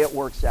 the way it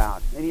works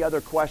out? Any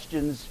other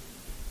questions?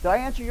 Did I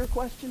answer your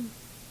question?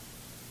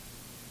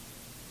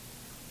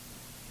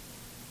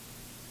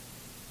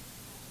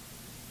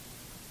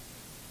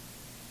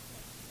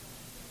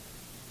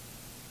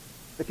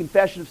 The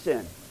confession of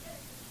sin.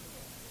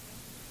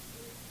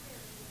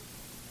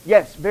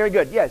 Yes, very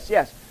good.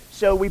 Yes.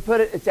 So we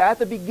put it's at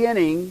the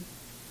beginning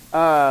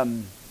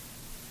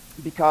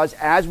because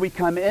as we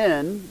come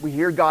in, we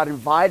hear God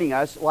inviting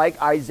us like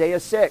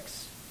Isaiah 6.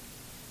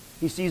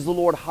 He sees the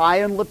Lord high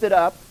and lifted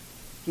up,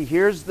 he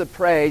hears the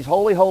praise,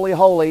 holy, holy,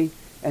 holy,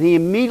 and he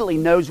immediately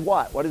knows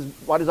what?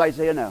 What does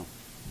Isaiah know?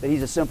 That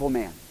he's a sinful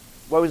man.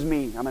 Woe is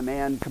me, I'm a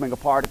man coming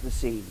apart at the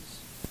seams.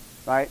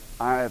 Right?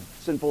 I have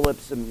sinful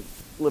lips and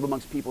live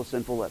amongst people with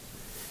sinful lips.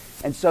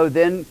 And so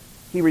then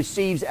he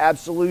receives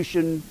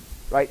absolution,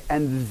 right?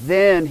 And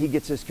then he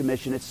gets his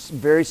commission. It's a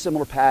very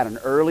similar pattern.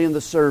 Early in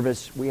the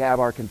service, we have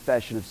our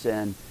confession of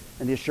sin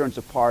and the assurance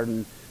of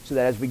pardon, so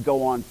that as we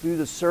go on through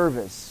the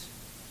service,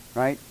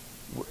 right,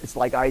 it's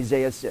like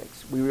Isaiah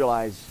 6. We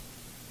realize,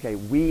 okay,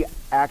 we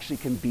actually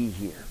can be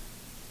here.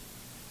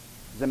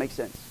 Does that make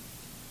sense?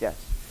 Yes.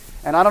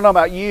 And I don't know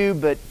about you,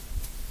 but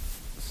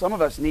some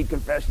of us need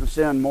confession of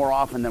sin more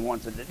often than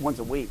once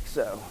a week.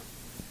 So,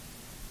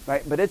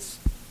 right? But I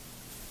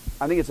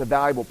think it's a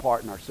valuable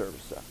part in our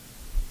service. So,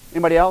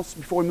 anybody else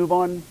before we move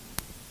on?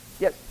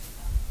 Yes.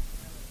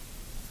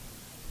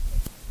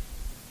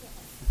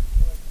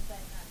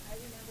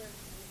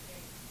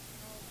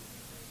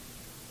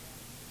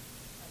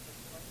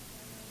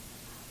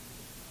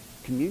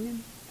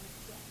 Communion?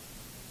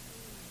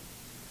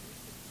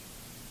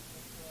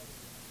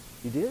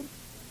 You did?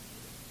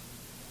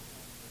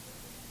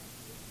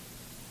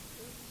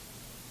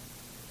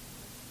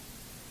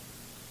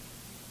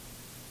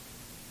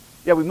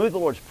 Yeah, we moved the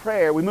Lord's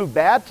Prayer. We moved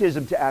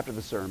baptism to after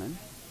the sermon.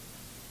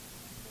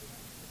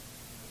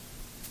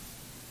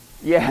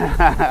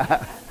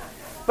 Yeah.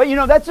 But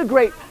that's a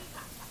great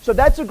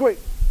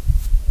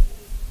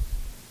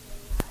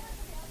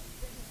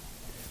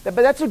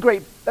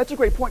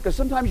point, because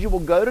sometimes you will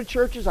go to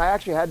churches. I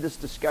actually had this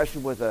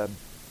discussion with a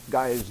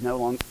guy who's no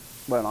longer,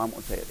 well, I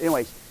won't say it.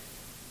 Anyways,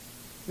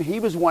 he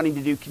was wanting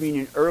to do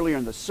communion earlier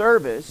in the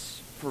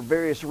service for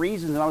various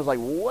reasons, and I was like,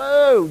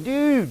 whoa,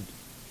 dude.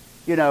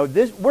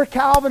 We're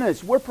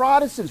Calvinists, we're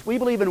Protestants, we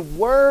believe in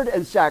word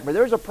and sacrament.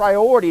 There's a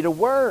priority to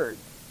word.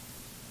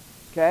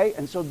 Okay?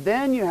 And so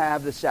then you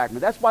have the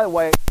sacrament. That's, by the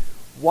way,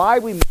 why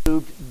we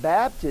moved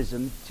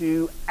baptism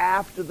to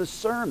after the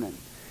sermon.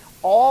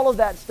 All of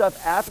that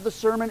stuff after the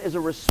sermon is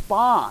a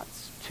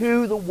response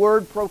to the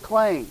word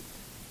proclaimed.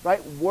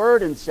 Right?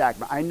 Word and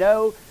sacrament. I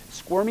know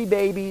squirmy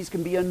babies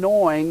can be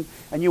annoying,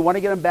 and you want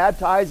to get them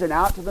baptized and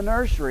out to the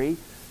nursery,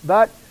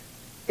 but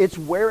it's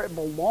where it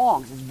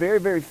belongs. It's very,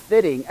 very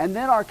fitting. And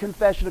then our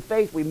confession of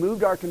faith. We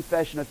moved our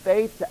confession of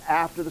faith to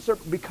after the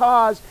sermon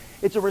because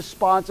it's a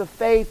response of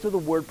faith to the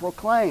word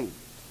proclaimed.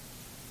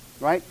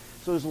 Right?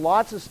 So there's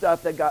lots of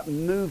stuff that got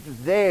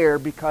moved there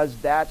because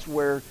that's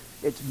where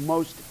it's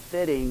most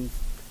fitting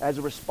as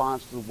a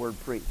response to the word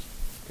preached.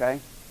 Okay?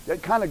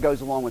 That kind of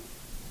goes along with,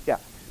 yeah.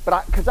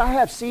 But because I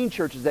have seen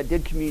churches that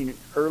did communion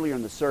earlier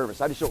in the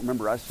service. I just don't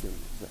remember us doing it.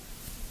 So.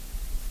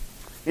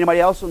 Anybody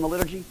else on the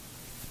liturgy?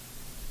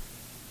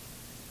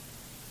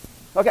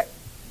 Okay,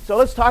 so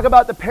let's talk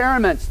about the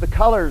paraments, the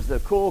colors, the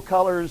cool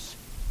colors,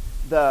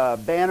 the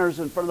banners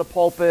in front of the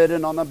pulpit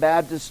and on the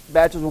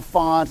baptismal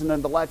font, and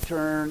then the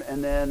lectern,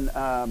 and then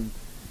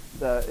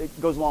it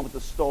goes along with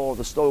the stole.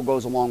 The stole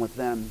goes along with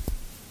them.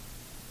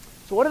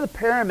 So what are the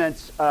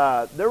paraments?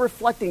 They're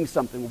reflecting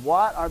something.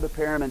 What are the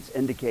paraments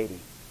indicating?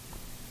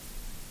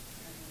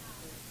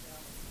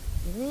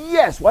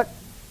 Yes, what?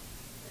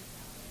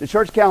 The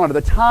church calendar,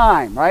 the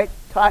time, right?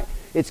 Time.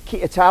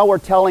 It's how we're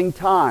telling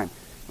time.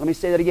 Let me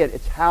say that again.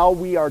 It's how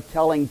we are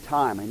telling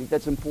time. I think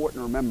that's important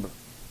to remember.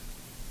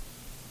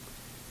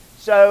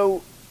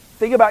 So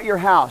think about your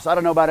house. I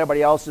don't know about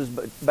everybody else's,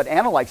 but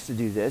Anna likes to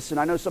do this, and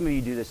I know some of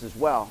you do this as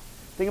well.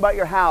 Think about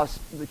your house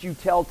that you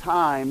tell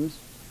times,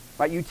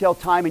 right? You tell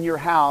time in your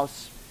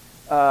house.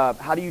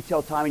 How do you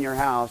tell time in your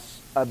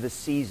house of the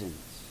seasons?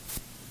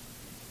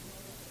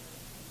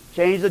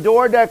 Change the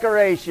door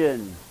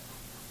decoration.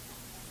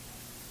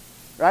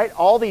 Right?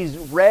 All these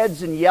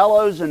reds and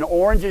yellows and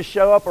oranges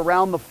show up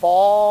around the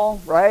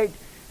fall, right?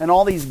 And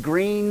all these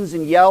greens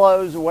and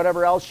yellows or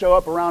whatever else show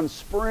up around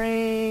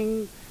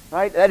spring,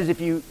 right? That is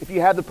if you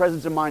have the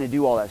presence of mind to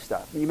do all that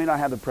stuff. You may not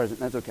have the presence,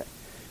 that's okay.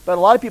 But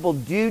a lot of people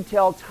do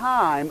tell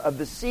time of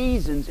the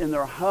seasons in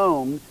their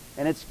home,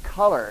 and its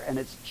color and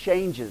its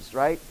changes,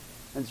 right?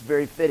 And it's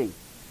very fitting.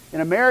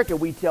 In America,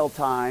 we tell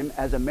time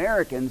as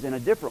Americans in a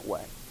different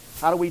way.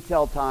 How do we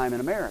tell time in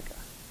America?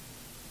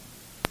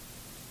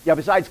 Yeah,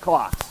 besides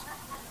clocks.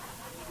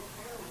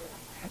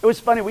 It was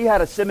funny, we had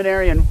a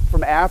seminarian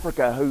from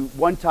Africa who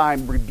one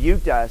time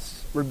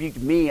rebuked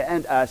me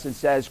and us, and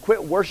says,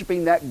 quit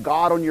worshiping that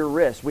God on your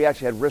wrist. We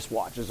actually had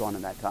wristwatches on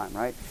in that time,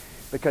 right?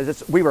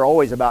 Because we were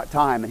always about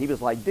time. And he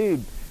was like,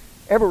 dude,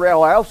 everywhere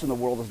else in the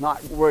world is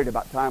not worried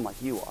about time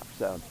like you are.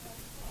 So,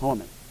 hold on a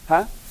minute.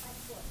 Huh?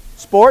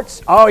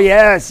 Sports? Oh,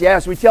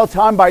 yes. We tell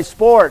time by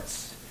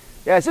sports.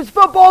 Yes, it's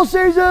football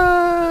season.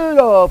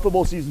 Oh,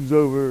 football season's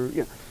over.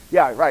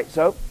 Yeah, right.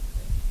 So,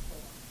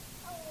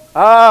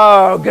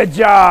 oh, good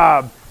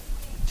job.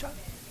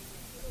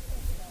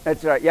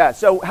 That's right. Yeah.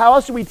 So, how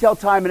else do we tell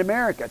time in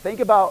America?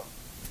 Think about,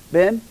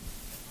 Ben.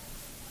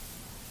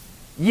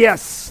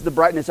 Yes, the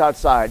brightness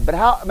outside.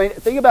 But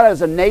think about it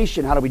as a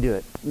nation. How do we do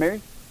it,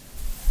 Mary?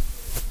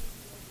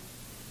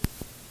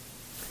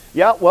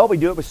 Yeah. Well, we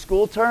do it with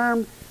school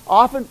term.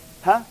 Often,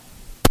 huh?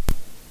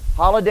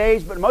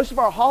 holidays, but most of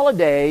our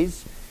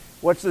holidays,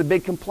 what's the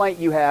big complaint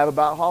you have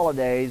about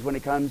holidays when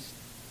it comes?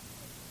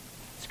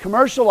 It's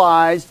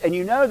commercialized, and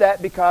you know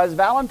that because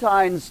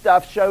Valentine's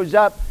stuff shows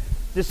up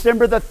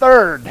December the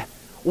 3rd.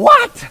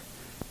 What?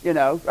 You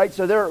know, right?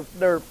 So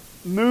they're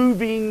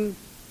moving,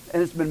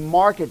 and it's been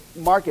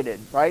marketed,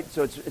 right?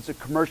 So it's a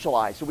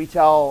commercialized. So we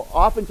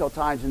often tell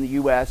times in the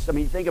U.S. I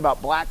mean, think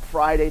about Black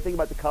Friday. Think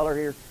about the color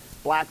here.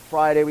 Black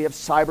Friday. We have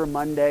Cyber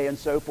Monday and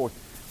so forth.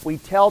 We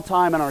tell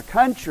time in our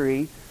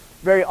country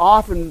very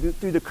often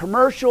through the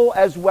commercial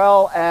as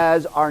well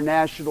as our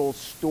national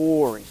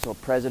story. So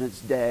President's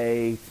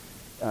Day,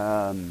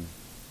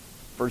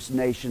 First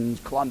Nations,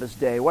 Columbus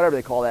Day, whatever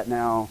they call that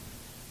now,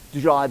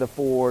 July the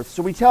 4th.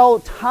 So we tell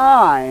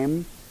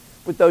time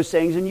with those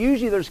things, and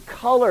usually there's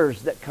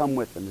colors that come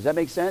with them. Does that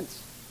make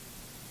sense?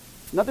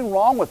 Nothing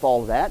wrong with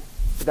all of that,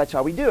 but that's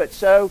how we do it.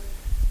 So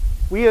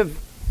we have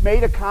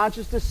made a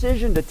conscious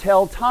decision to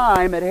tell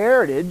time at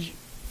Heritage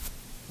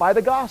by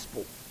the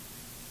gospel.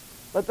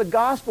 Let the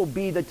gospel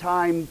be the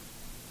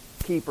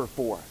timekeeper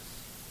for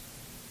us.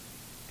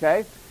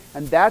 Okay?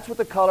 And that's what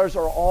the colors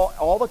are.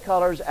 All the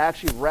colors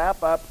actually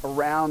wrap up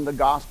around the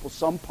gospel,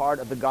 some part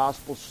of the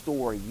gospel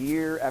story,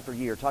 year after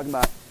year. Talking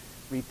about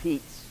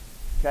repeats.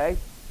 Okay?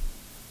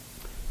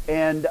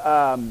 And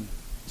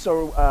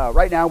so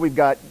right now we've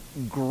got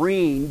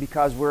green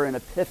because we're in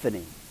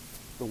Epiphany.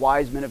 The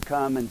wise men have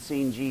come and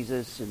seen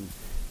Jesus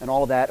and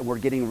all of that, and we're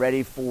getting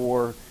ready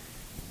for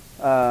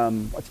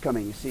what's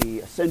coming. You see,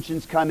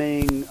 Ascension's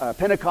coming,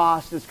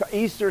 Pentecost,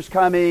 Easter's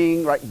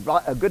coming, right?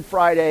 Good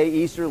Friday,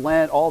 Easter,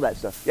 Lent, all that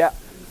stuff. Yeah.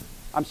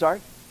 I'm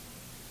sorry?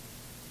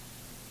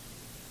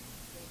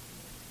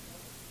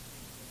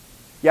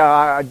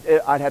 Yeah,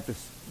 I'd have to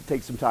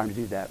take some time to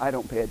do that. I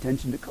don't pay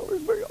attention to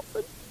colors very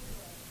often.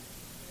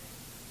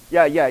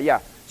 Yeah.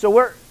 So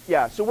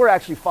we're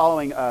actually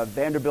following a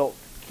Vanderbilt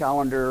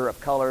calendar of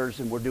colors,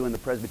 and we're doing the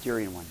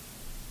Presbyterian one.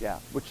 Yeah,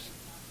 which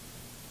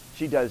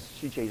she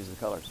changes the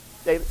colors.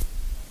 David?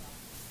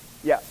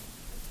 Yeah.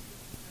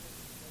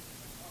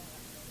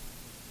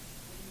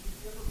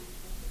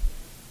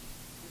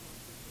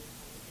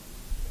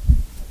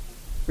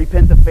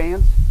 Repent the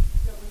fans?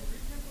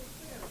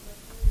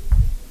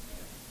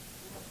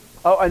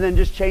 Oh, and then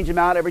just change them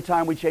out every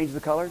time we change the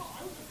colors?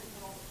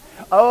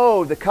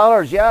 Oh, the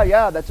colors.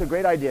 Yeah. That's a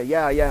great idea.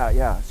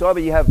 Yeah. So I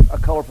mean, you have a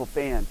colorful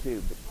fan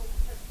too. But,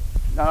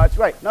 no, that's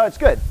right. No, it's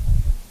good.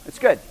 It's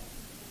good.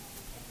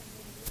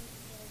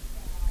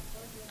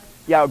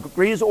 Yeah,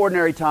 green is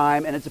ordinary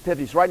time, and it's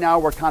Epiphany. So right now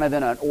we're kind of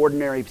in an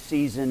ordinary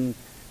season.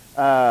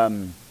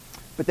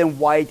 But then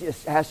white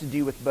has to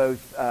do with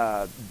both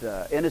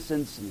the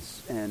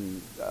innocence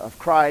and of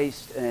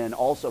Christ and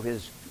also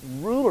his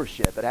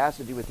rulership. It has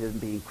to do with him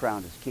being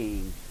crowned as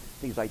king,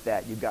 things like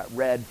that. You've got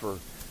red for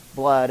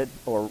blood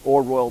or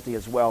royalty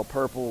as well.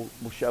 Purple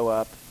will show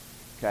up,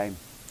 okay?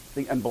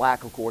 And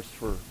black, of course,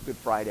 for Good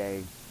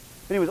Friday.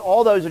 But anyways,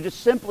 all those are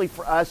just simply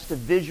for us to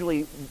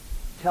visually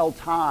tell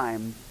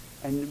time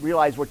and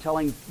realize we're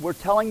telling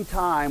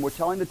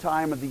the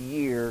time of the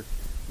year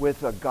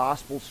with a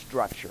gospel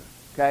structure,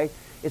 okay?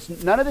 It's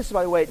none of this,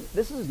 by the way,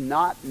 this is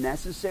not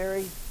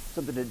necessary.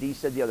 Something that Dee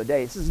said the other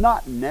day. This is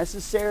not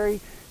necessary.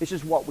 It's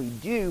just what we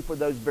do for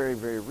those very,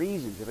 very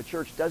reasons. If a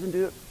church doesn't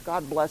do it,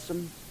 God bless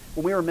them.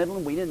 When we were in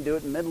Midland, we didn't do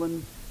it in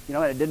Midland,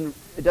 and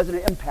it doesn't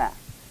impact.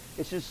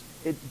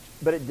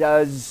 But it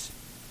does.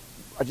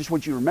 I just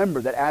want you to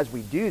remember that as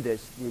we do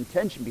this, the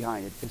intention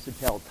behind it is to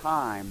tell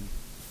time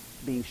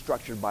being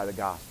structured by the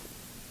gospel.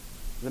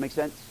 Does that make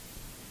sense?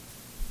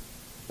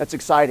 That's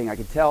exciting. I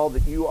can tell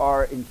that you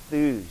are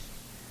enthused.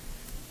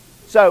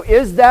 So,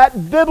 is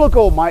that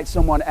biblical, might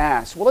someone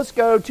ask? Well, let's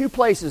go 2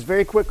 places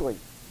very quickly.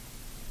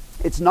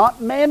 It's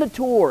not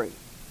mandatory.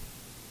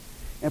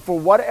 And for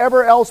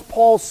whatever else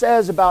Paul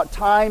says about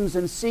times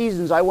and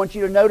seasons, I want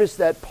you to notice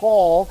that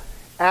Paul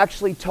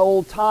actually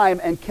told time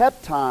and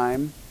kept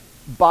time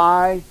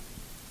by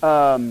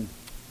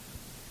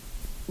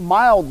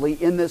mildly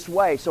in this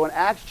way. So in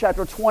Acts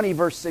chapter 20,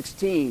 verse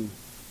 16,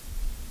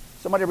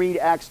 somebody read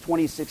Acts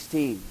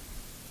 20:16.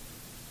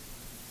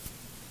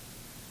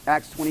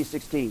 Acts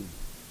 20:16.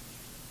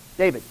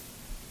 David.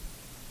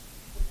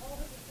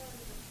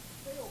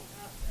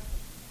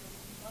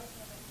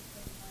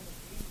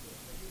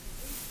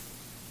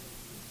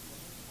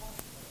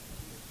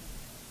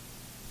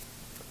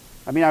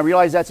 I mean, I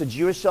realize that's a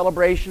Jewish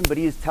celebration, but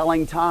he is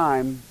telling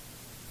time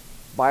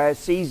by a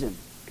season,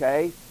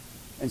 okay?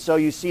 And so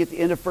you see at the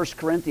end of 1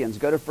 Corinthians,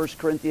 go to 1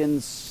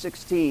 Corinthians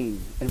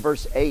 16 and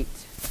verse 8.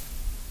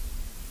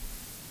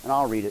 And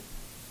I'll read it.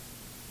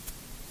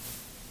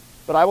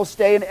 But I will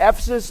stay in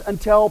Ephesus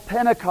until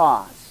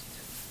Pentecost.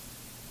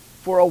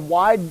 For a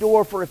wide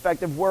door for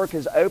effective work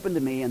has opened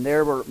to me, and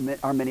there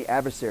are many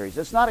adversaries.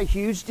 It's not a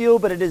huge deal,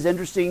 but it is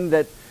interesting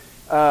that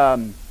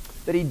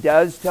he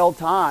does tell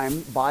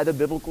time by the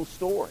biblical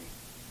story.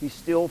 He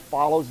still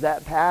follows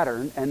that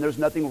pattern, and there's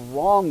nothing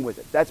wrong with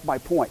it. That's my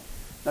point.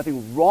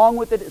 Nothing wrong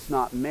with it. It's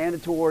not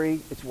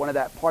mandatory. It's part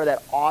of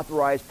that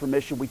authorized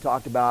permission we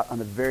talked about on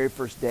the very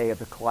first day of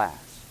the class.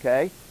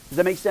 Okay? Does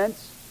that make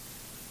sense?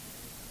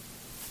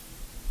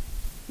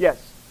 Yes.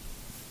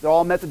 They're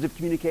all methods of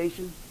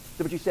communication? Is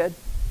that what you said?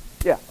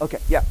 Yeah, okay,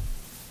 yeah.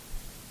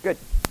 Good.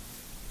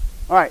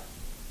 All right.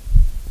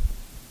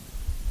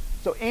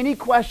 So any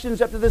questions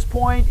up to this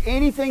point?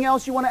 Anything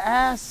else you want to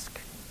ask?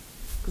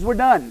 Because we're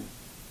done.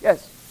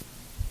 Yes.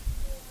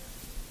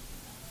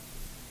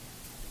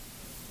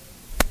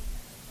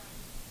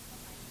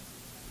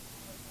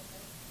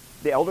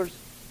 The elders?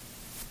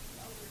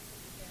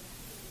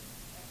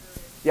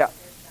 Yeah.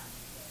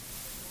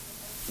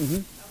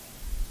 Mm-hmm.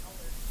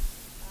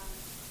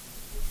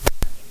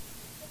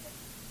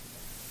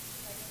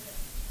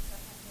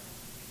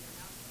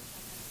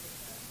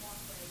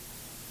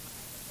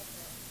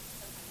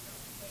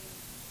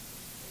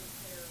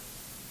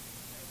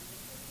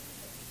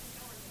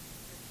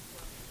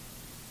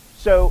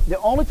 So the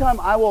only time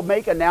I will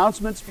make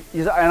announcements,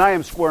 is, and I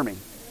am squirming,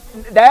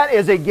 that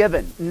is a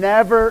given.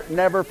 Never,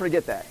 never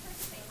forget that.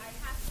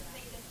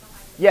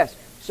 Yes.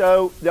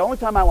 So the only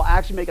time I will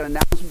actually make an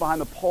announcement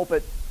behind the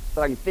pulpit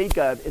that I can think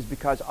of is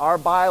because our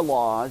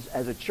bylaws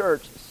as a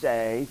church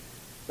say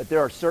that there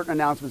are certain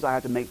announcements I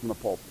have to make from the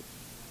pulpit.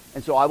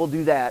 And so I will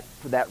do that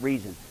for that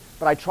reason.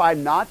 But I try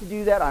not to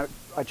do that.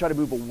 I try to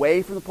move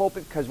away from the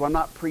pulpit because when I'm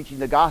not preaching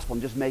the gospel,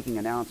 I'm just making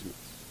announcements.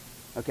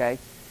 Okay?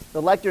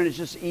 The lectern is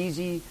just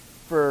easy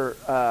for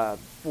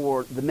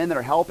the men that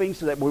are helping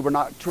so that we were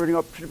not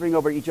tripping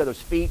over each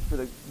other's feet, for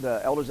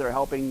the elders that are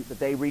helping, that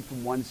they read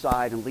from one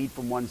side and lead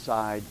from one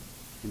side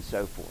and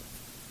so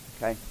forth.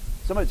 Okay?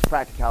 Some of it's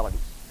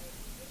practicalities.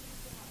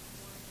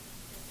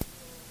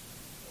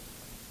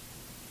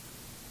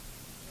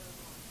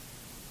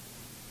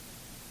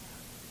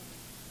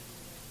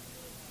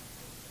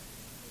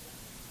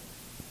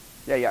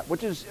 Yeah.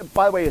 Which is,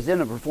 by the way, is in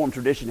the Reformed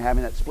tradition,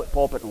 having that split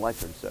pulpit and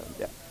lectern. So,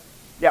 yeah.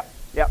 Yeah.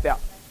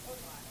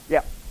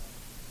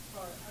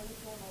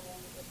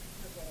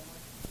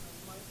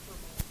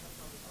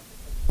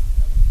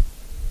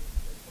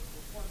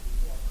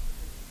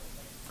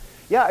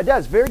 Yeah, it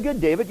does. Very good,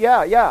 David.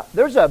 Yeah.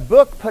 There's a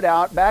book put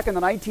out back in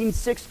the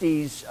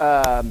 1960s.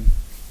 It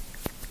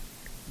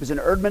was an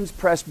Erdman's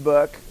Press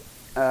book.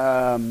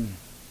 Had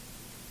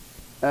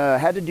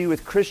to do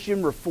with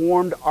Christian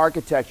Reformed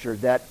architecture,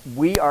 that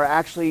we are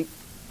actually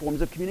forms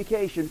of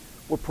communication.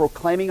 We're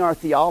proclaiming our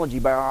theology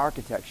by our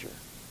architecture.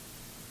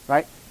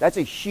 Right? That's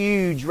a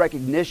huge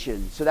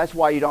recognition. So that's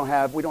why we don't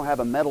have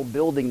a metal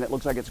building that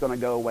looks like it's going to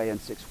go away in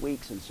 6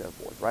 weeks and so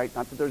forth. Right?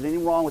 Not that there's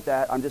anything wrong with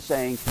that. I'm just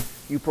saying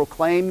you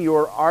proclaim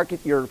your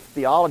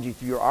theology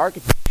through your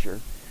architecture.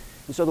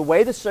 And so the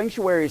way the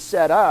sanctuary is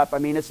set up, I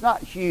mean, it's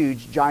not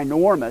huge,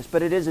 ginormous,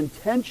 but it is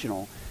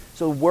intentional.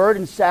 So the word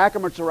and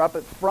sacraments are up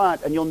at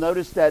front, and you'll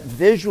notice that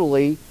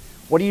visually.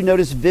 What do you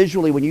notice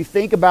visually when you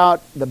think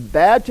about the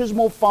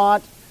baptismal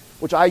font,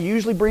 which I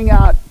usually bring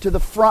out to the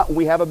front when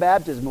we have a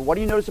baptism? What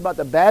do you notice about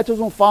the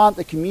baptismal font,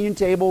 the communion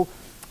table,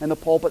 and the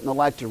pulpit and the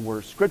lectern,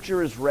 where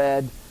Scripture is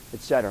read,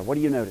 etc.? What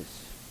do you notice?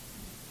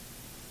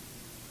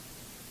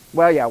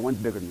 Well, yeah, one's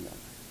bigger than the other.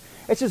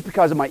 It's just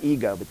because of my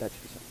ego, but that's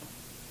for something.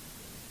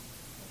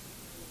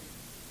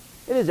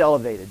 It is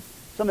elevated.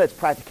 Some of that's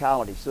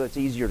practicality, so it's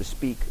easier to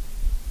speak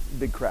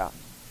big crowd.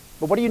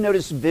 But what do you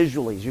notice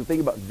visually as you think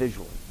about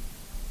visually?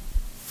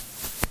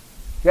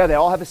 Yeah, they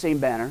all have the same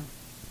banner.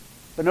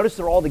 But notice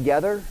they're all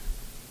together.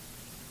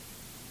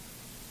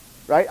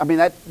 Right? I mean,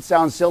 that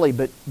sounds silly,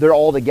 but they're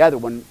all together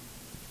when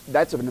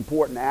that's an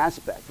important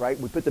aspect, right?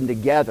 We put them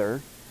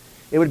together.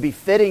 It would be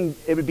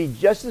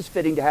just as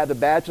fitting to have the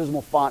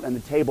baptismal font and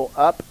the table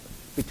up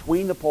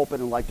between the pulpit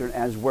and lectern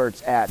as where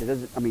it's at. It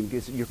doesn't, I mean,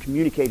 because you're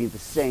communicating the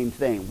same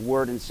thing,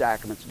 word and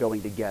sacraments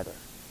going together.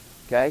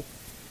 Okay?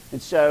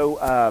 And so,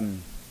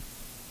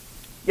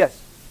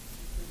 yes.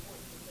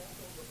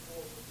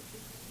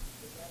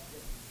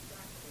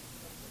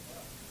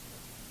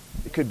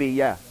 It could be,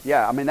 yeah.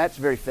 I mean, that's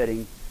very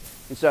fitting.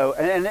 And so,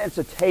 and it's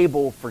a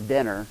table for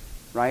dinner,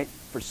 right?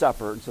 For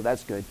supper, and so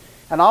that's good.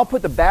 And I'll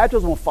put the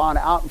baptismal font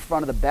out in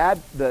front of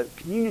the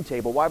communion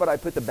table. Why would I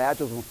put the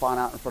baptismal font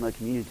out in front of the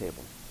communion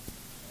table?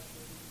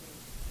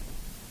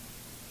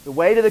 The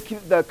way to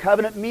the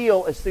covenant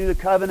meal is through the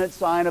covenant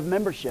sign of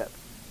membership,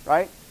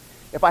 right?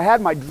 If I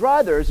had my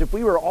druthers, if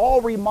we were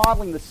all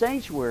remodeling the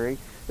sanctuary,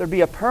 there'd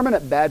be a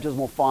permanent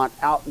baptismal font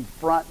out in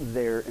front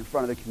there, in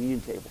front of the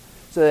communion table,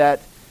 so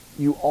that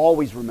you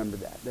always remember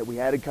that we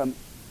have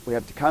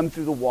to come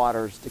through the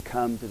waters to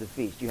come to the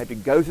feast. You have to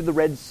go through the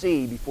Red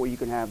Sea before you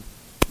can have,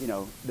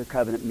 the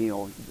covenant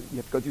meal. You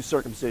have to go through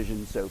circumcision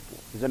and so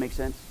forth. Does that make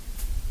sense?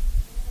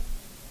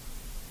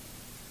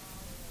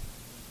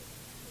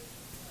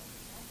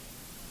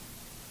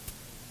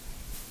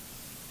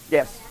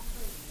 Yes.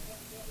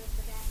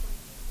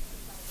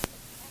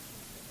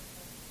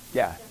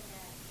 Yeah.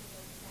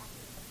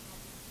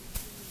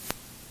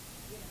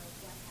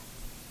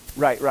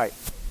 Right.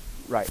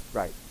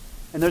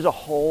 And there's a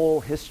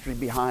whole history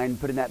behind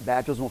putting that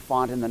baptismal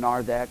font in the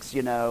narthex,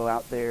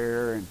 out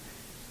there,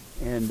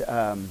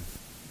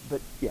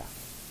 but yeah,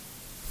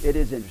 it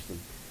is interesting.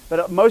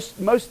 But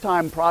most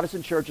time,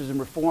 Protestant churches and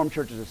Reformed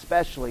churches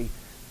especially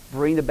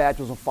bring the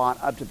baptismal font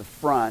up to the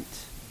front,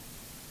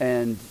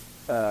 and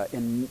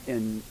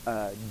in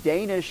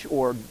Danish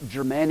or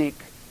Germanic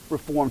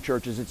Reformed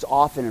churches, it's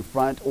often in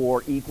front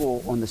or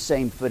equal on the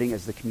same footing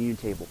as the communion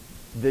table.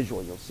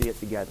 Visually, you'll see it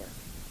together.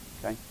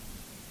 Okay.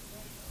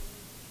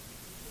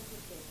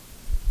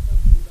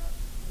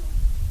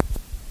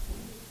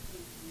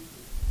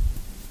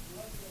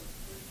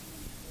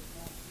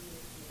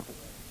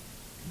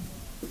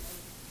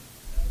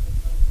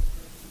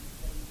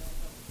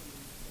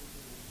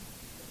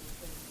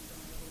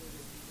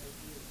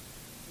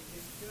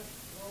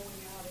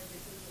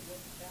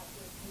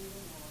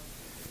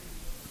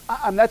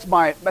 That's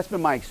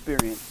been my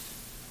experience.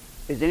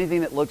 Is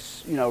anything that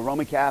looks,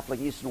 Roman Catholic,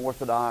 Eastern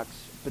Orthodox,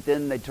 but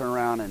then they turn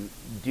around and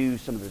do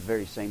some of the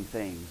very same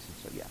things. And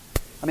so yeah,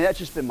 that's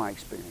just been my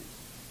experience.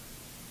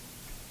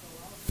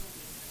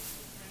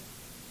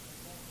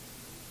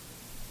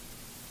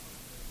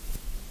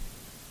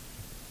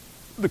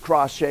 The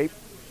cross shape.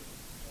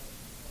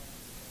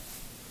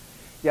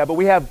 Yeah, but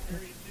we have.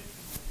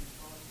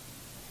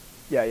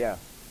 Yeah.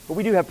 But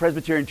we do have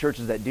Presbyterian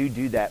churches that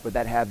do that, but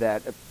that have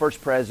that.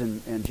 First Pres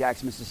in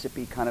Jackson,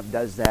 Mississippi kind of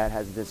does that,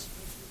 has this.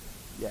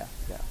 Yeah.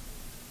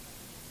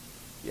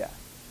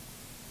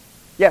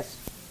 Yes.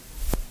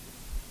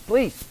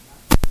 Please.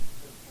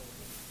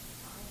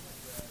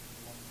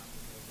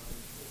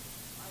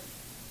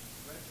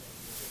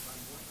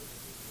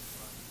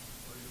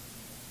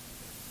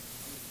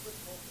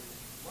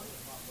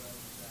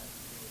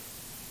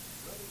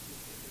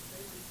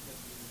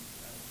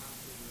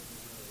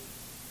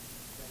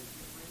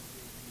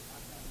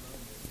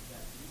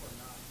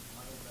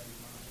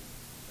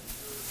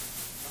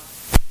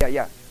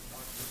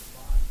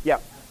 Yeah.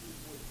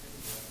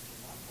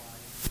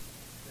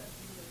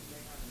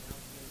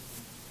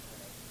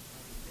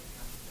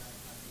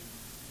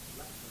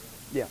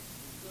 Yeah.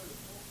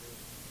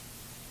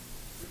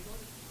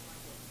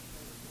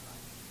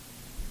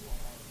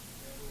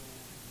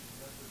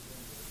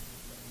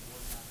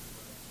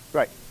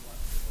 Right.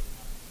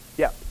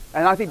 Yeah.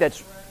 And I think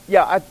that's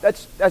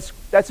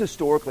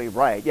historically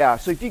right. Yeah.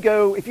 So if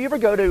you ever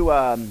go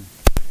to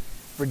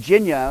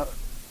Virginia,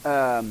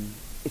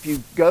 if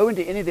you go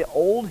into any of the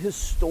old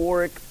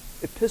historic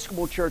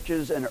Episcopal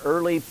churches and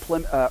early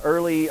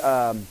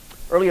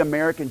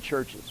American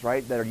churches,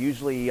 right, that are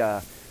usually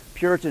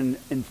Puritan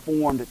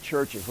informed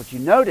churches, what you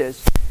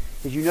notice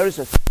is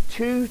a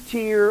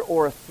 2-tier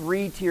or a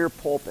 3-tier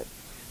pulpit.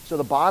 So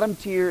the bottom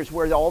tier is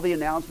where all the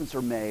announcements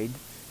are made.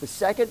 The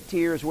second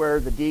tier is where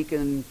the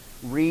deacon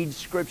reads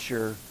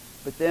scripture,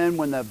 but then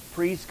when the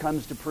priest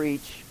comes to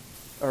preach,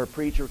 or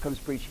preacher comes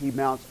to preach, he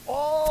mounts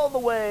all the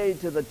way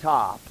to the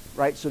top,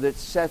 right? So that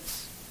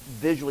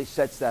visually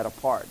sets that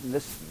apart. And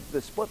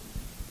the split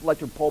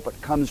lectern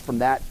pulpit comes from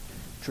that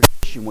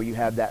tradition where you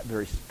have that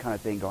very kind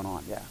of thing going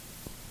on. Yeah.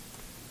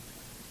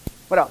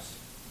 What else?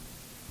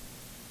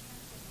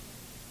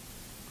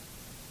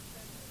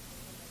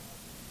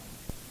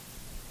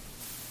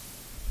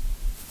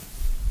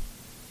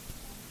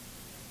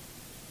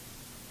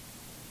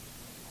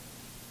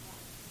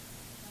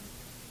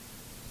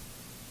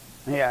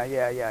 Yeah.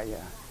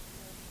 Yeah.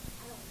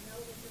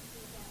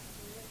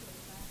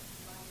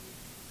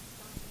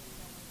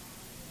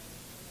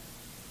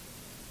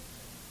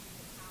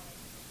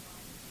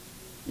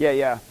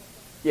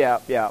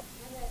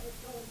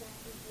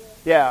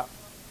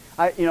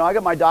 I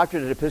got my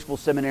doctorate at Episcopal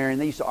Seminary,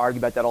 and they used to argue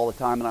about that all the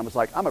time, and I was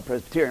like, I'm a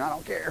Presbyterian, I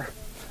don't care.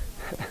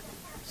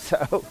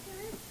 So,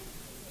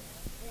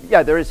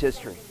 yeah, there is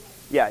history.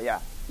 Yeah.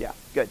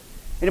 Good.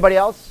 Anybody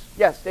else?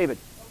 Yes, David.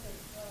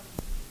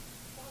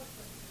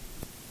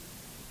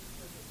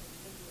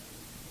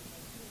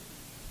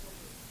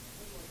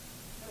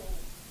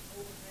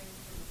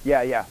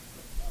 Yeah.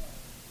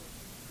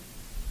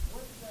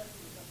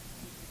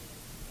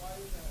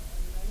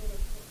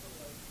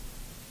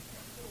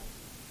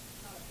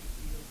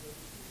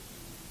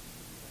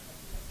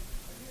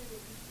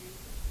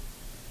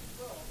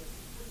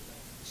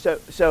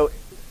 So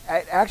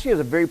it actually has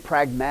a very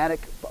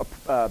pragmatic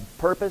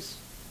purpose.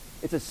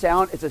 It's a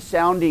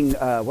sounding,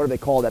 what do they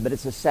call that? But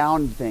it's a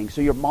sound thing.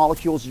 So your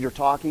molecules, as you're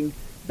talking,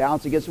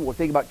 bounce against them. We'll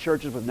think about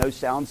churches with no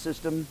sound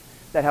system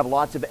that have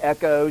lots of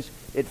echoes.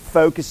 It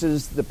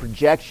focuses the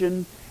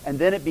projection. And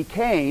then it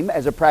became,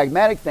 as a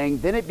pragmatic thing,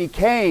 then it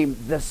became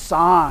the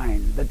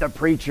sign that the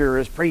preacher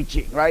is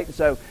preaching, right?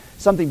 So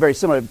something very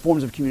similar,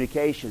 forms of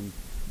communication.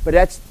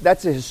 But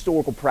that's a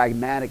historical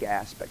pragmatic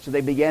aspect. So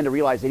they began to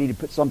realize they need to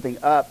put something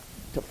up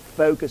to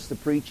focus the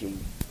preaching.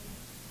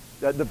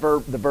 The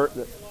verb.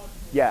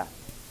 Yeah.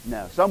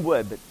 No, some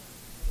would, but.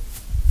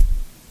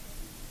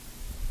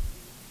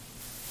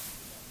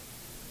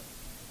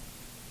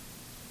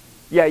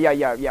 Yeah.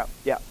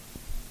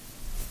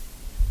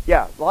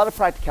 Yeah, a lot of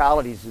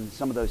practicalities in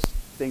some of those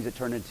things that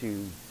turn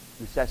into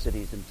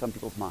necessities in some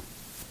people's minds.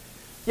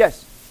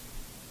 Yes.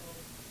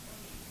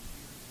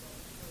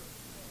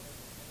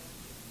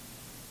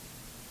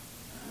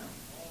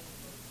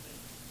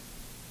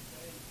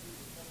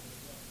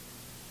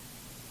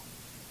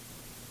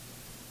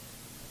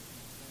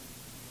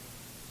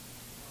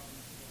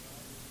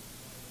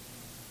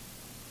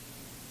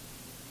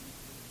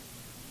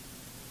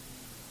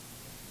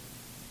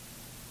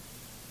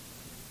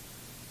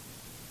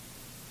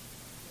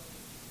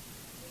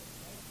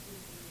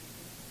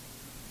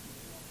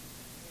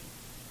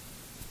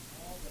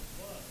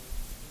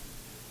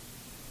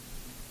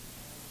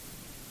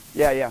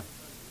 Yeah, yeah.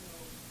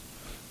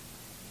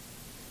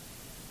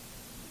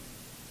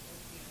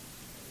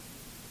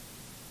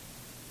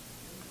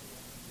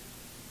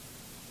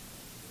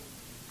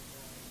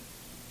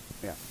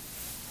 Yeah.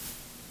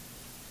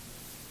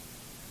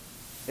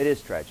 It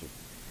is tragic.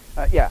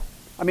 Yeah.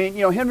 I mean,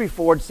 Henry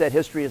Ford said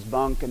history is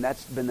bunk, and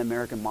that's been the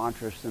American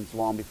mantra since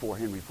long before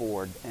Henry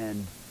Ford.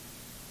 And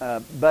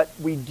but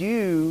we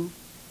do.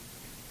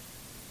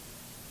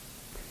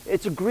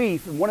 It's a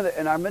grief,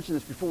 and I mentioned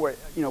this before.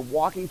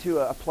 Walking to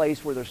a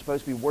place where there's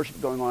supposed to be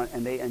worship going on,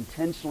 and they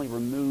intentionally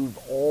remove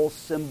all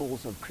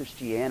symbols of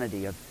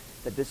Christianity,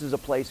 that this is a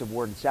place of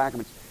word and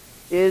sacraments,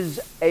 is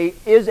a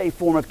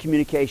form of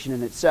communication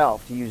in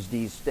itself. To use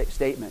Dee's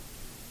statement,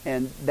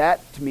 and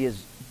that to me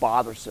is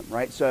bothersome,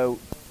 right? So.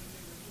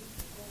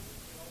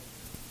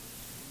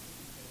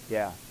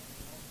 Yeah.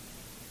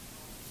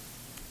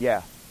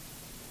 Yeah.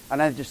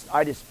 And I'm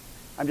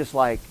just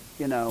like,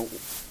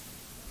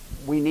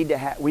 we need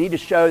to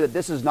show that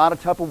this is not a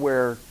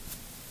Tupperware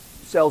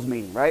sales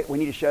meeting, right? We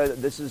need to show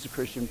that this is a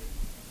Christian.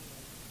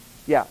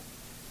 Yeah.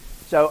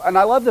 So, and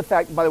I love the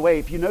fact, by the way,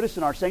 if you notice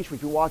in our sanctuary,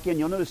 if you walk in,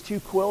 you'll notice two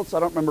quilts.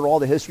 I don't remember all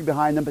the history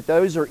behind them, but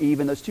those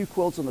two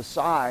quilts on the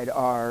side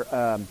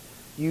are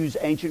use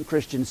ancient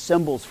Christian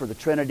symbols for the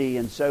Trinity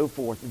and so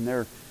forth, and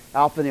they're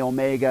Alpha and the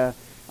Omega.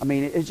 I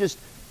mean,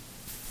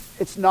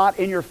 it's not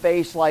in your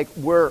face like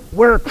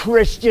we're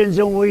Christians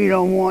and we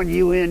don't want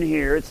you in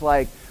here. It's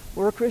like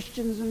we're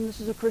Christians and this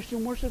is a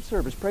Christian worship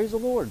service. Praise the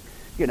Lord.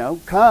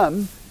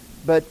 Come,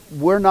 but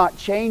we're not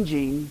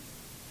changing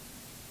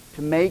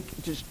to make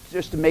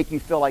just to make you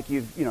feel like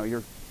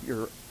you're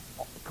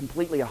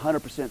completely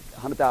 100%,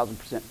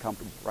 100,000%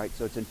 comfortable, right?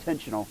 So it's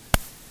intentional.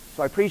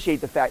 So I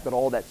appreciate the fact that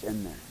all that's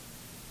in there.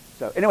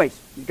 So, anyways,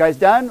 you guys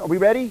done? Are we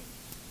ready?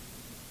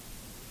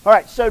 All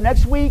right. So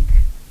next week.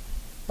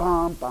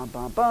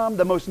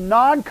 The most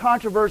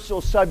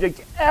non-controversial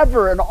subject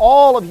ever in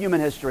all of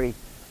human history.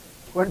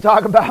 We're going to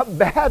talk about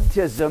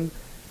baptism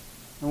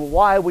and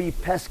why we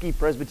pesky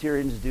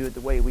Presbyterians do it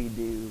the way we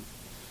do.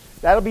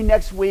 That'll be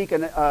next week,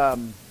 and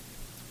I'm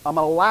going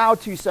to allow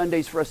 2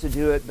 Sundays for us to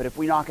do it, but if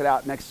we knock it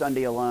out next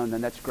Sunday alone,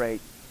 then that's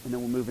great, and then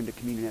we'll move into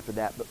communion after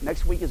that. But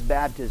next week is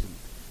baptism.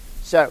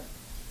 So,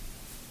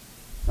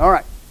 all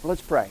right,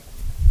 let's pray.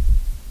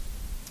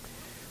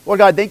 Lord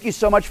God, thank you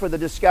so much for the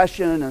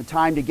discussion and the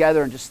time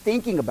together and just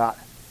thinking about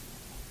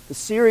the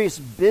serious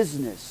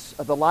business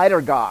of the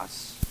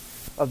liturgos,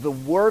 of the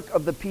work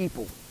of the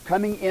people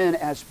coming in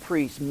as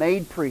priests,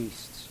 made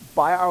priests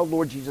by our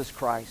Lord Jesus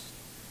Christ,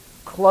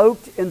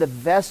 cloaked in the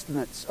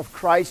vestments of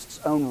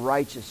Christ's own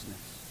righteousness,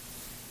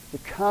 to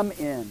come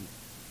in,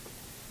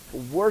 to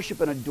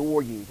worship and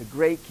adore you, the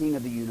great King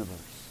of the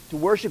universe, to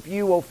worship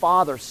you, O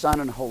Father, Son,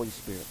 and Holy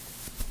Spirit.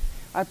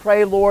 I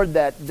pray, Lord,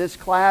 that this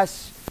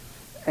class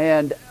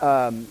and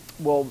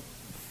will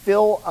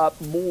fill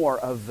up more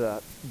of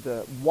the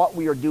what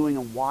we are doing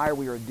and why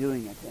we are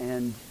doing it,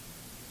 and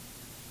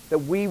that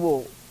we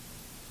will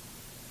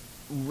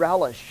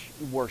relish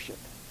worship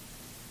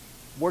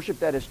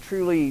that is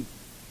truly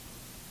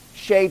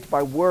shaped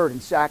by word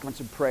and sacraments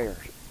and prayers,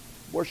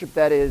 worship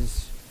that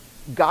is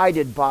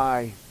guided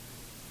by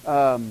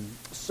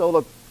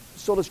sola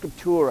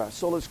scriptura,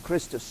 solus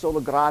Christus,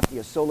 sola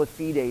gratia, sola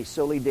fide,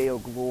 soli Deo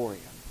gloria.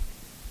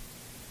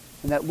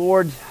 And that,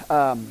 Lord,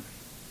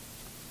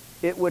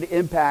 it would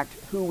impact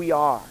who we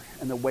are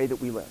and the way that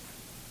we live.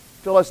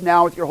 Fill us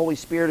now with your Holy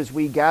Spirit as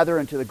we gather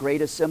into the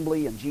great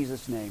assembly. In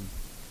Jesus' name,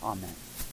 amen.